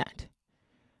this is a net,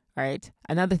 all right,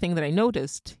 another thing that I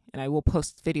noticed, and I will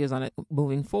post videos on it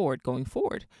going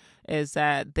forward, is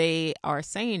that they are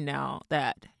saying now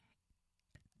that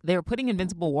they're putting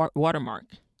invincible watermark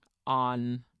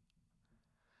on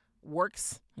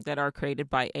works that are created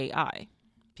by AI,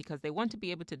 because they want to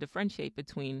be able to differentiate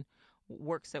between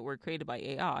works that were created by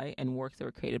AI and works that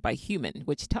were created by human,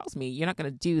 which tells me you're not going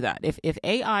to do that. If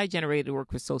AI generated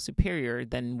work was so superior,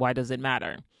 then why does it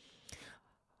matter?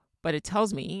 But it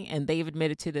tells me, and they've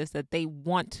admitted to this, that they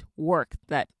want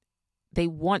they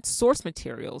want source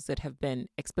materials that have been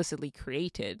explicitly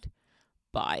created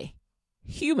by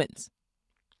humans.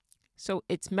 So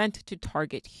it's meant to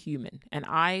target human. And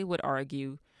I would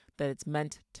argue that it's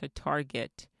meant to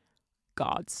target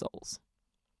God's souls.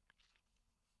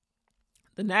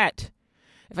 The net,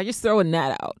 if I just throw a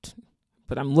net out,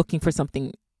 but I'm looking for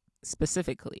something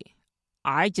specifically,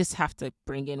 I just have to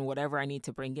bring in whatever I need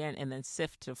to bring in and then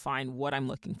sift to find what I'm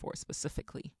looking for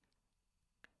specifically.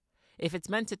 If it's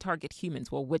meant to target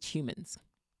humans, well, which humans?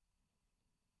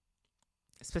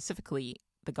 Specifically,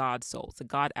 the God souls, the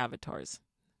God avatars,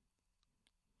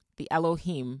 the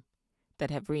Elohim that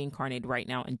have reincarnated right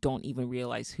now and don't even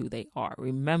realize who they are.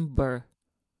 Remember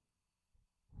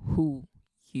who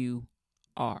you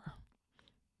are.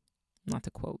 Not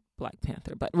to quote Black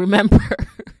Panther, but remember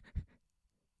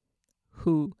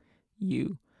who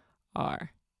you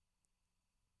are.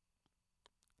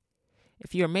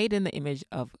 If you're made in the image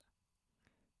of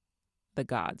the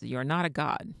gods, you're not a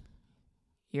god.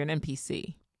 You're an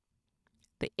NPC.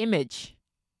 The image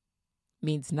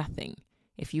means nothing.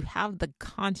 If you have the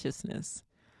consciousness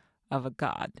of a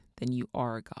god, then you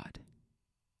are a god.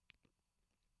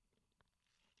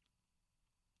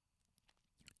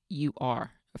 You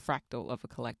are a fractal of a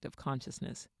collective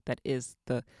consciousness that is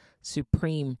the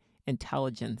supreme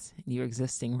intelligence you're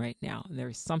existing right now. And there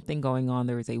is something going on.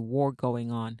 There is a war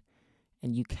going on.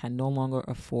 And you can no longer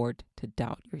afford to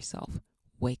doubt yourself.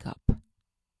 Wake up.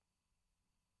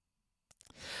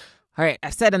 All right,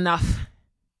 I've said enough.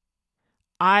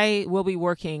 I will be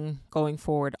working going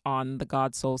forward on the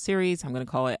God Soul series. I'm going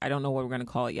to call it, I don't know what we're going to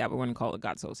call it yet, but we're going to call it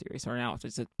God Soul series. For now,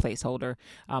 it's a placeholder.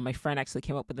 My friend actually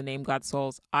came up with the name God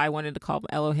Souls. I wanted to call them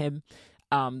Elohim,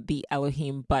 the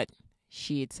Elohim, but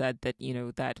she had said that,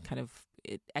 that kind of,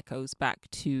 it echoes back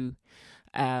to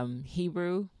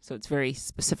Hebrew, so it's very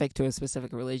specific to a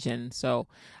specific religion. So,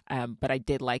 but I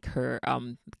did like her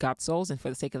God Souls, and for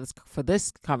the sake of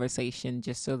this conversation,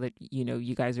 just so that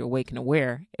you guys are awake and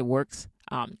aware, it works.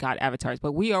 God avatars,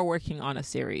 but we are working on a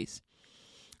series.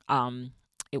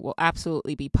 It will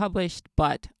absolutely be published,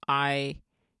 but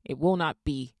it will not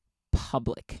be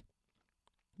public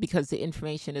because the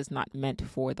information is not meant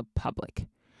for the public.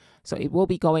 So it will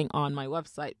be going on my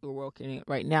website. We're working it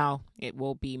right now. It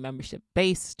will be membership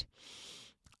based.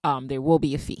 There will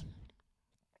be a fee.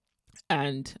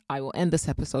 And I will end this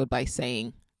episode by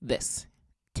saying this.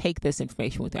 Take this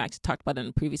information with you. I actually talked about it in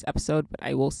a previous episode, but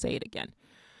I will say it again.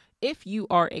 If you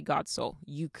are a God soul,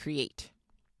 you create.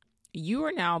 You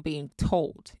are now being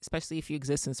told, especially if you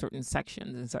exist in certain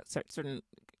sections and certain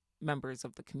members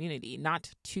of the community,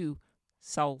 not to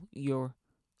sell your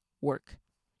work.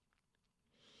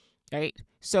 Right?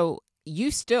 So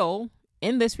you still,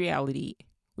 in this reality,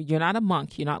 you're not a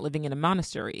monk, you're not living in a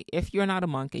monastery. If you're not a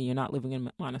monk and you're not living in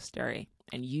a monastery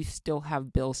and you still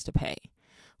have bills to pay,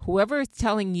 whoever is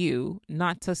telling you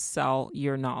not to sell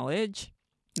your knowledge,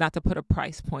 not to put a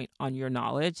price point on your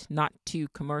knowledge, not to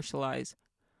commercialize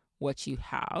what you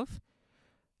have,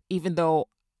 even though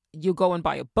you go and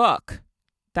buy a book,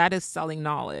 that is selling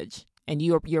knowledge and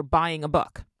you're buying a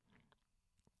book.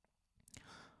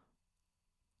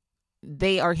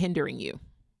 They are hindering you.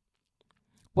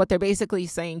 What they're basically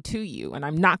saying to you, and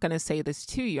I'm not going to say this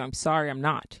to you, I'm sorry, I'm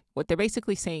not. What they're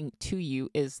basically saying to you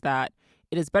is that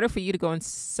it is better for you to go and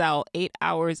sell 8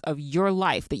 hours of your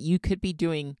life that you could be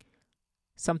doing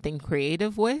something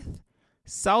creative with.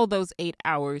 Sell those 8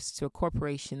 hours to a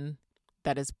corporation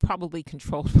that is probably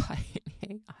controlled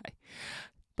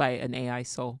by an AI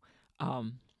soul.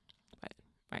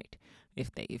 Right.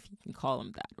 If you can call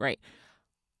them that, right?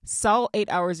 Sell 8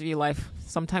 hours of your life,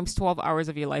 sometimes 12 hours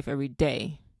of your life every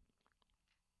day,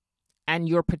 and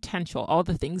your potential, all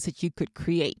the things that you could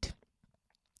create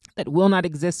that will not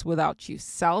exist without you.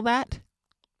 Sell that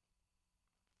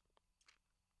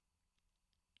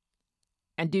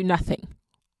and do nothing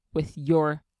with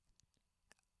your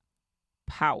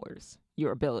powers,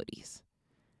 your abilities.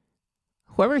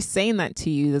 Whoever is saying that to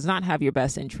you does not have your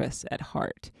best interests at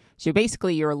heart. So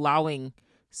basically, you're allowing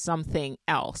something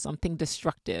else, something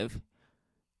destructive,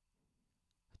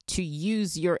 to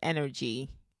use your energy,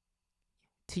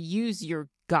 to use your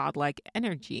godlike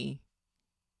energy,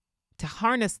 to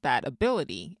harness that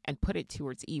ability and put it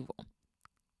towards evil.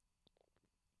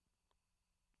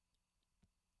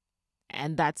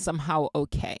 And that's somehow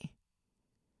okay.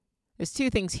 There's two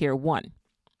things here. One,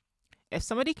 if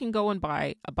somebody can go and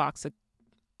buy a box of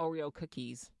Oreo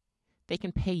cookies, they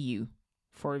can pay you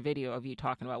for a video of you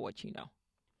talking about what you know.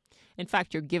 In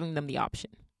fact, you're giving them the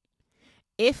option.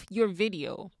 If your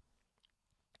video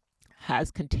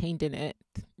has contained in it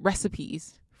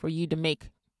recipes for you to make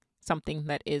something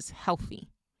that is healthy,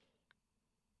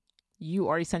 you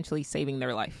are essentially saving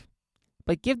their life.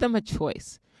 But give them a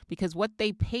choice, because what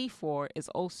they pay for is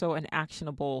also an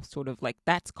actionable sort of like,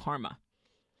 that's karma.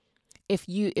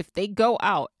 if they go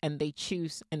out and they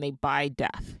choose and they buy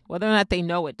death, whether or not they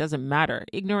know it doesn't matter.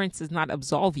 Ignorance does not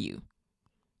absolve you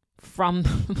from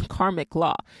the karmic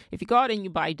law. If you go out and you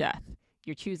buy death,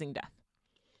 you're choosing death.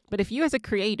 But if you as a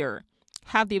creator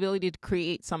have the ability to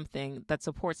create something that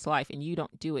supports life and you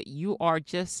don't do it, you are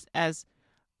just as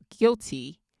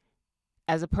guilty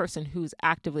as a person who's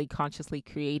actively, consciously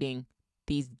creating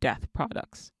these death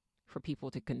products for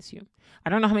people to consume. I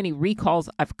don't know how many recalls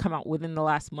I've come out within the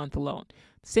last month alone.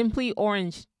 Simply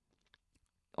orange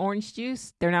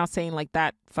juice, they're now saying like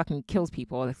that fucking kills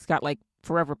people. It's got like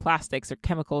forever plastics or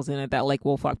chemicals in it that like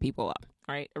will fuck people up.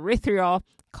 All right. Erythritol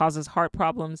causes heart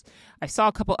problems. I saw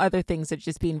a couple other things that are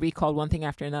just being recalled one thing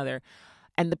after another.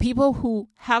 And the people who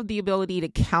have the ability to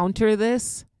counter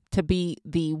this, to be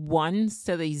the ones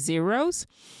to the zeros,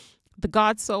 the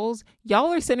God souls,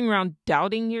 y'all are sitting around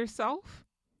doubting yourself.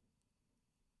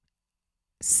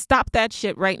 Stop that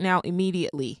shit right now,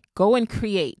 immediately. Go and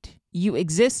create. You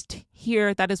exist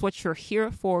here. That is what you're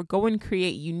here for. Go and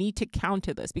create. You need to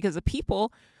counter this, because the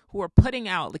people who are putting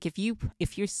out, like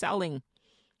if you're selling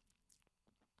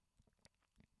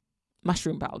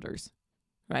mushroom powders,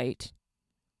 right?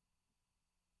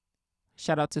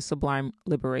 Shout out to Sublime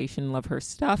Liberation. Love her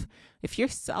stuff. If you're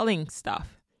selling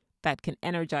stuff that can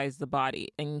energize the body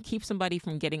and keep somebody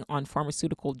from getting on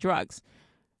pharmaceutical drugs,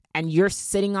 and you're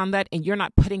sitting on that and you're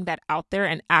not putting that out there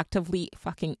and actively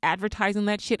fucking advertising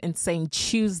that shit and saying,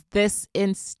 choose this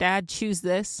instead, choose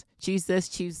this,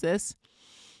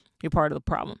 you're part of the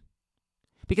problem.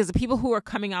 Because the people who are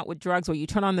coming out with drugs where you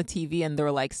turn on the TV and they're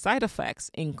like, side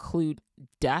effects include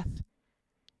death,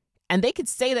 and they could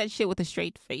say that shit with a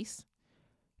straight face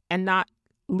and not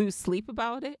lose sleep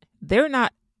about it, they're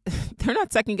not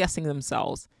second guessing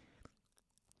themselves.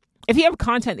 If you have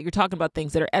content that you're talking about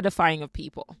things that are edifying of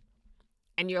people,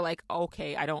 and you're like,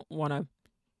 okay, I don't want to,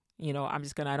 I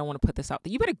don't want to put this out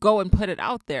there. You better go and put it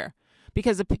out there,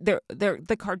 because the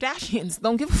Kardashians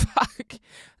don't give a fuck.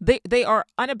 They are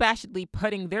unabashedly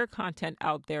putting their content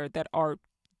out there that are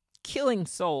killing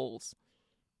souls.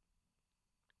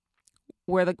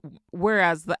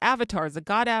 Whereas the avatars, the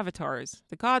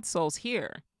God souls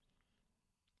here,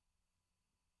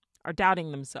 are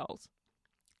doubting themselves.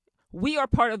 We are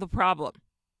part of the problem.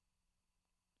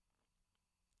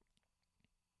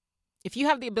 If you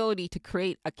have the ability to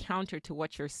create a counter to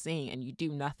what you're seeing and you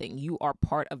do nothing, you are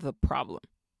part of the problem.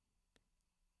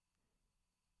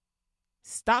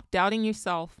 Stop doubting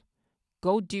yourself.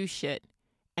 Go do shit.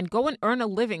 And go and earn a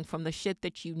living from the shit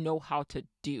that you know how to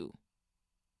do.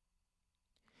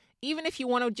 Even if you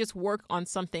want to just work on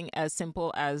something as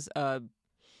simple as,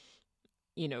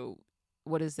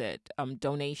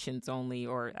 donations only,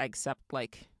 or accept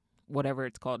like whatever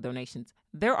it's called, donations.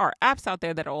 There are apps out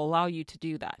there that will allow you to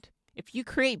do that. If you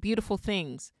create beautiful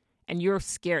things and you're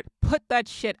scared, put that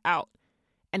shit out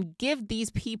and give these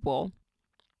people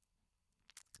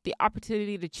the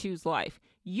opportunity to choose life.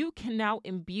 You can now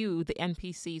imbue the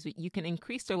NPCs. You can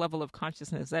increase their level of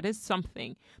consciousness. That is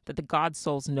something that the God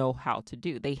souls know how to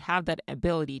do. They have that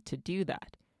ability to do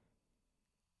that.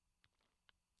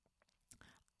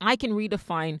 I can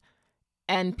redefine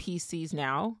NPCs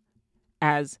now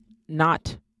as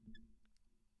not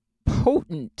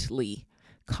potently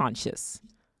conscious,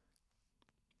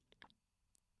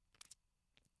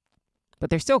 but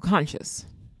they're still conscious.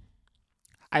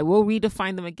 I will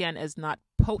redefine them again as not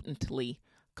potently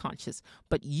conscious,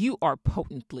 but you are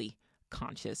potently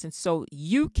conscious. And so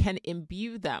you can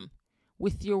imbue them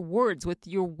with your words, with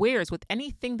your wares, with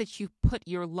anything that you put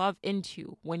your love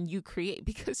into when you create,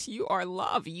 because you are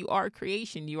love, you are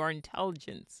creation, you are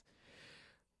intelligence.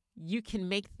 You can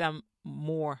make them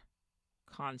more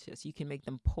conscious. You can make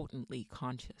them potently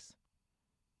conscious.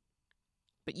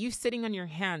 But you sitting on your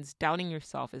hands doubting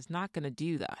yourself is not going to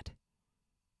do that.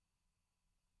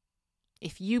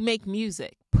 If you make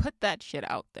music, put that shit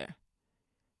out there.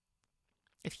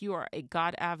 If you are a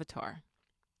God avatar,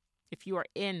 if you are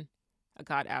in a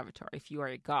God avatar, if you are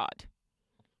a God,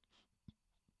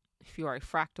 if you are a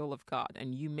fractal of God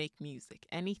and you make music,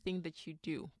 anything that you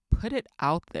do, put it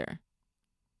out there.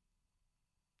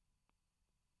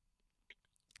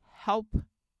 Help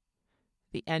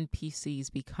the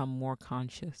NPCs become more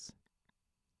conscious.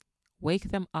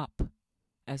 Wake them up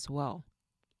as well,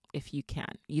 if you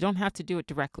can. You don't have to do it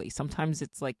directly. Sometimes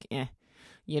it's like, and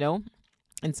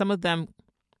some of them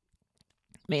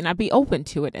may not be open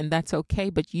to it, and that's okay,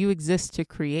 but you exist to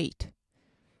create.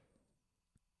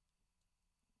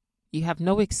 You have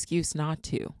no excuse not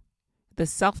to. The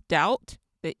self-doubt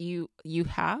that you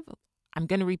have, I'm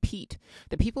going to repeat,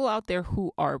 the people out there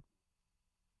who are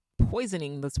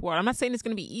poisoning this world, I'm not saying it's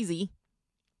going to be easy.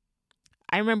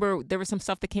 I remember there was some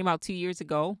stuff that came out 2 years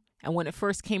ago. And when it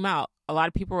first came out, a lot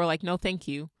of people were like, no, thank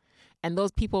you. And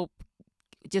those people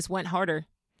just went harder.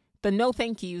 The no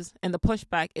thank yous and the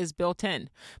pushback is built in.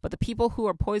 But the people who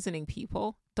are poisoning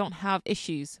people don't have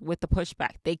issues with the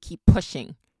pushback. They keep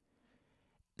pushing.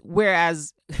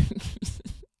 Whereas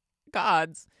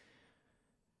God's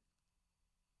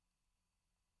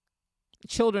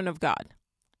children of God,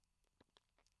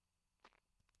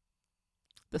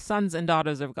 the sons and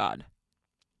daughters of God,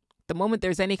 the moment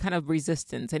there's any kind of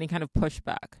resistance, any kind of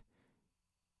pushback,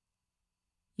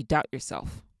 you doubt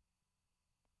yourself.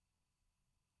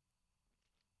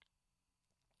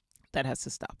 That has to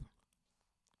stop.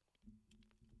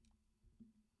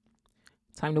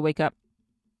 Time to wake up.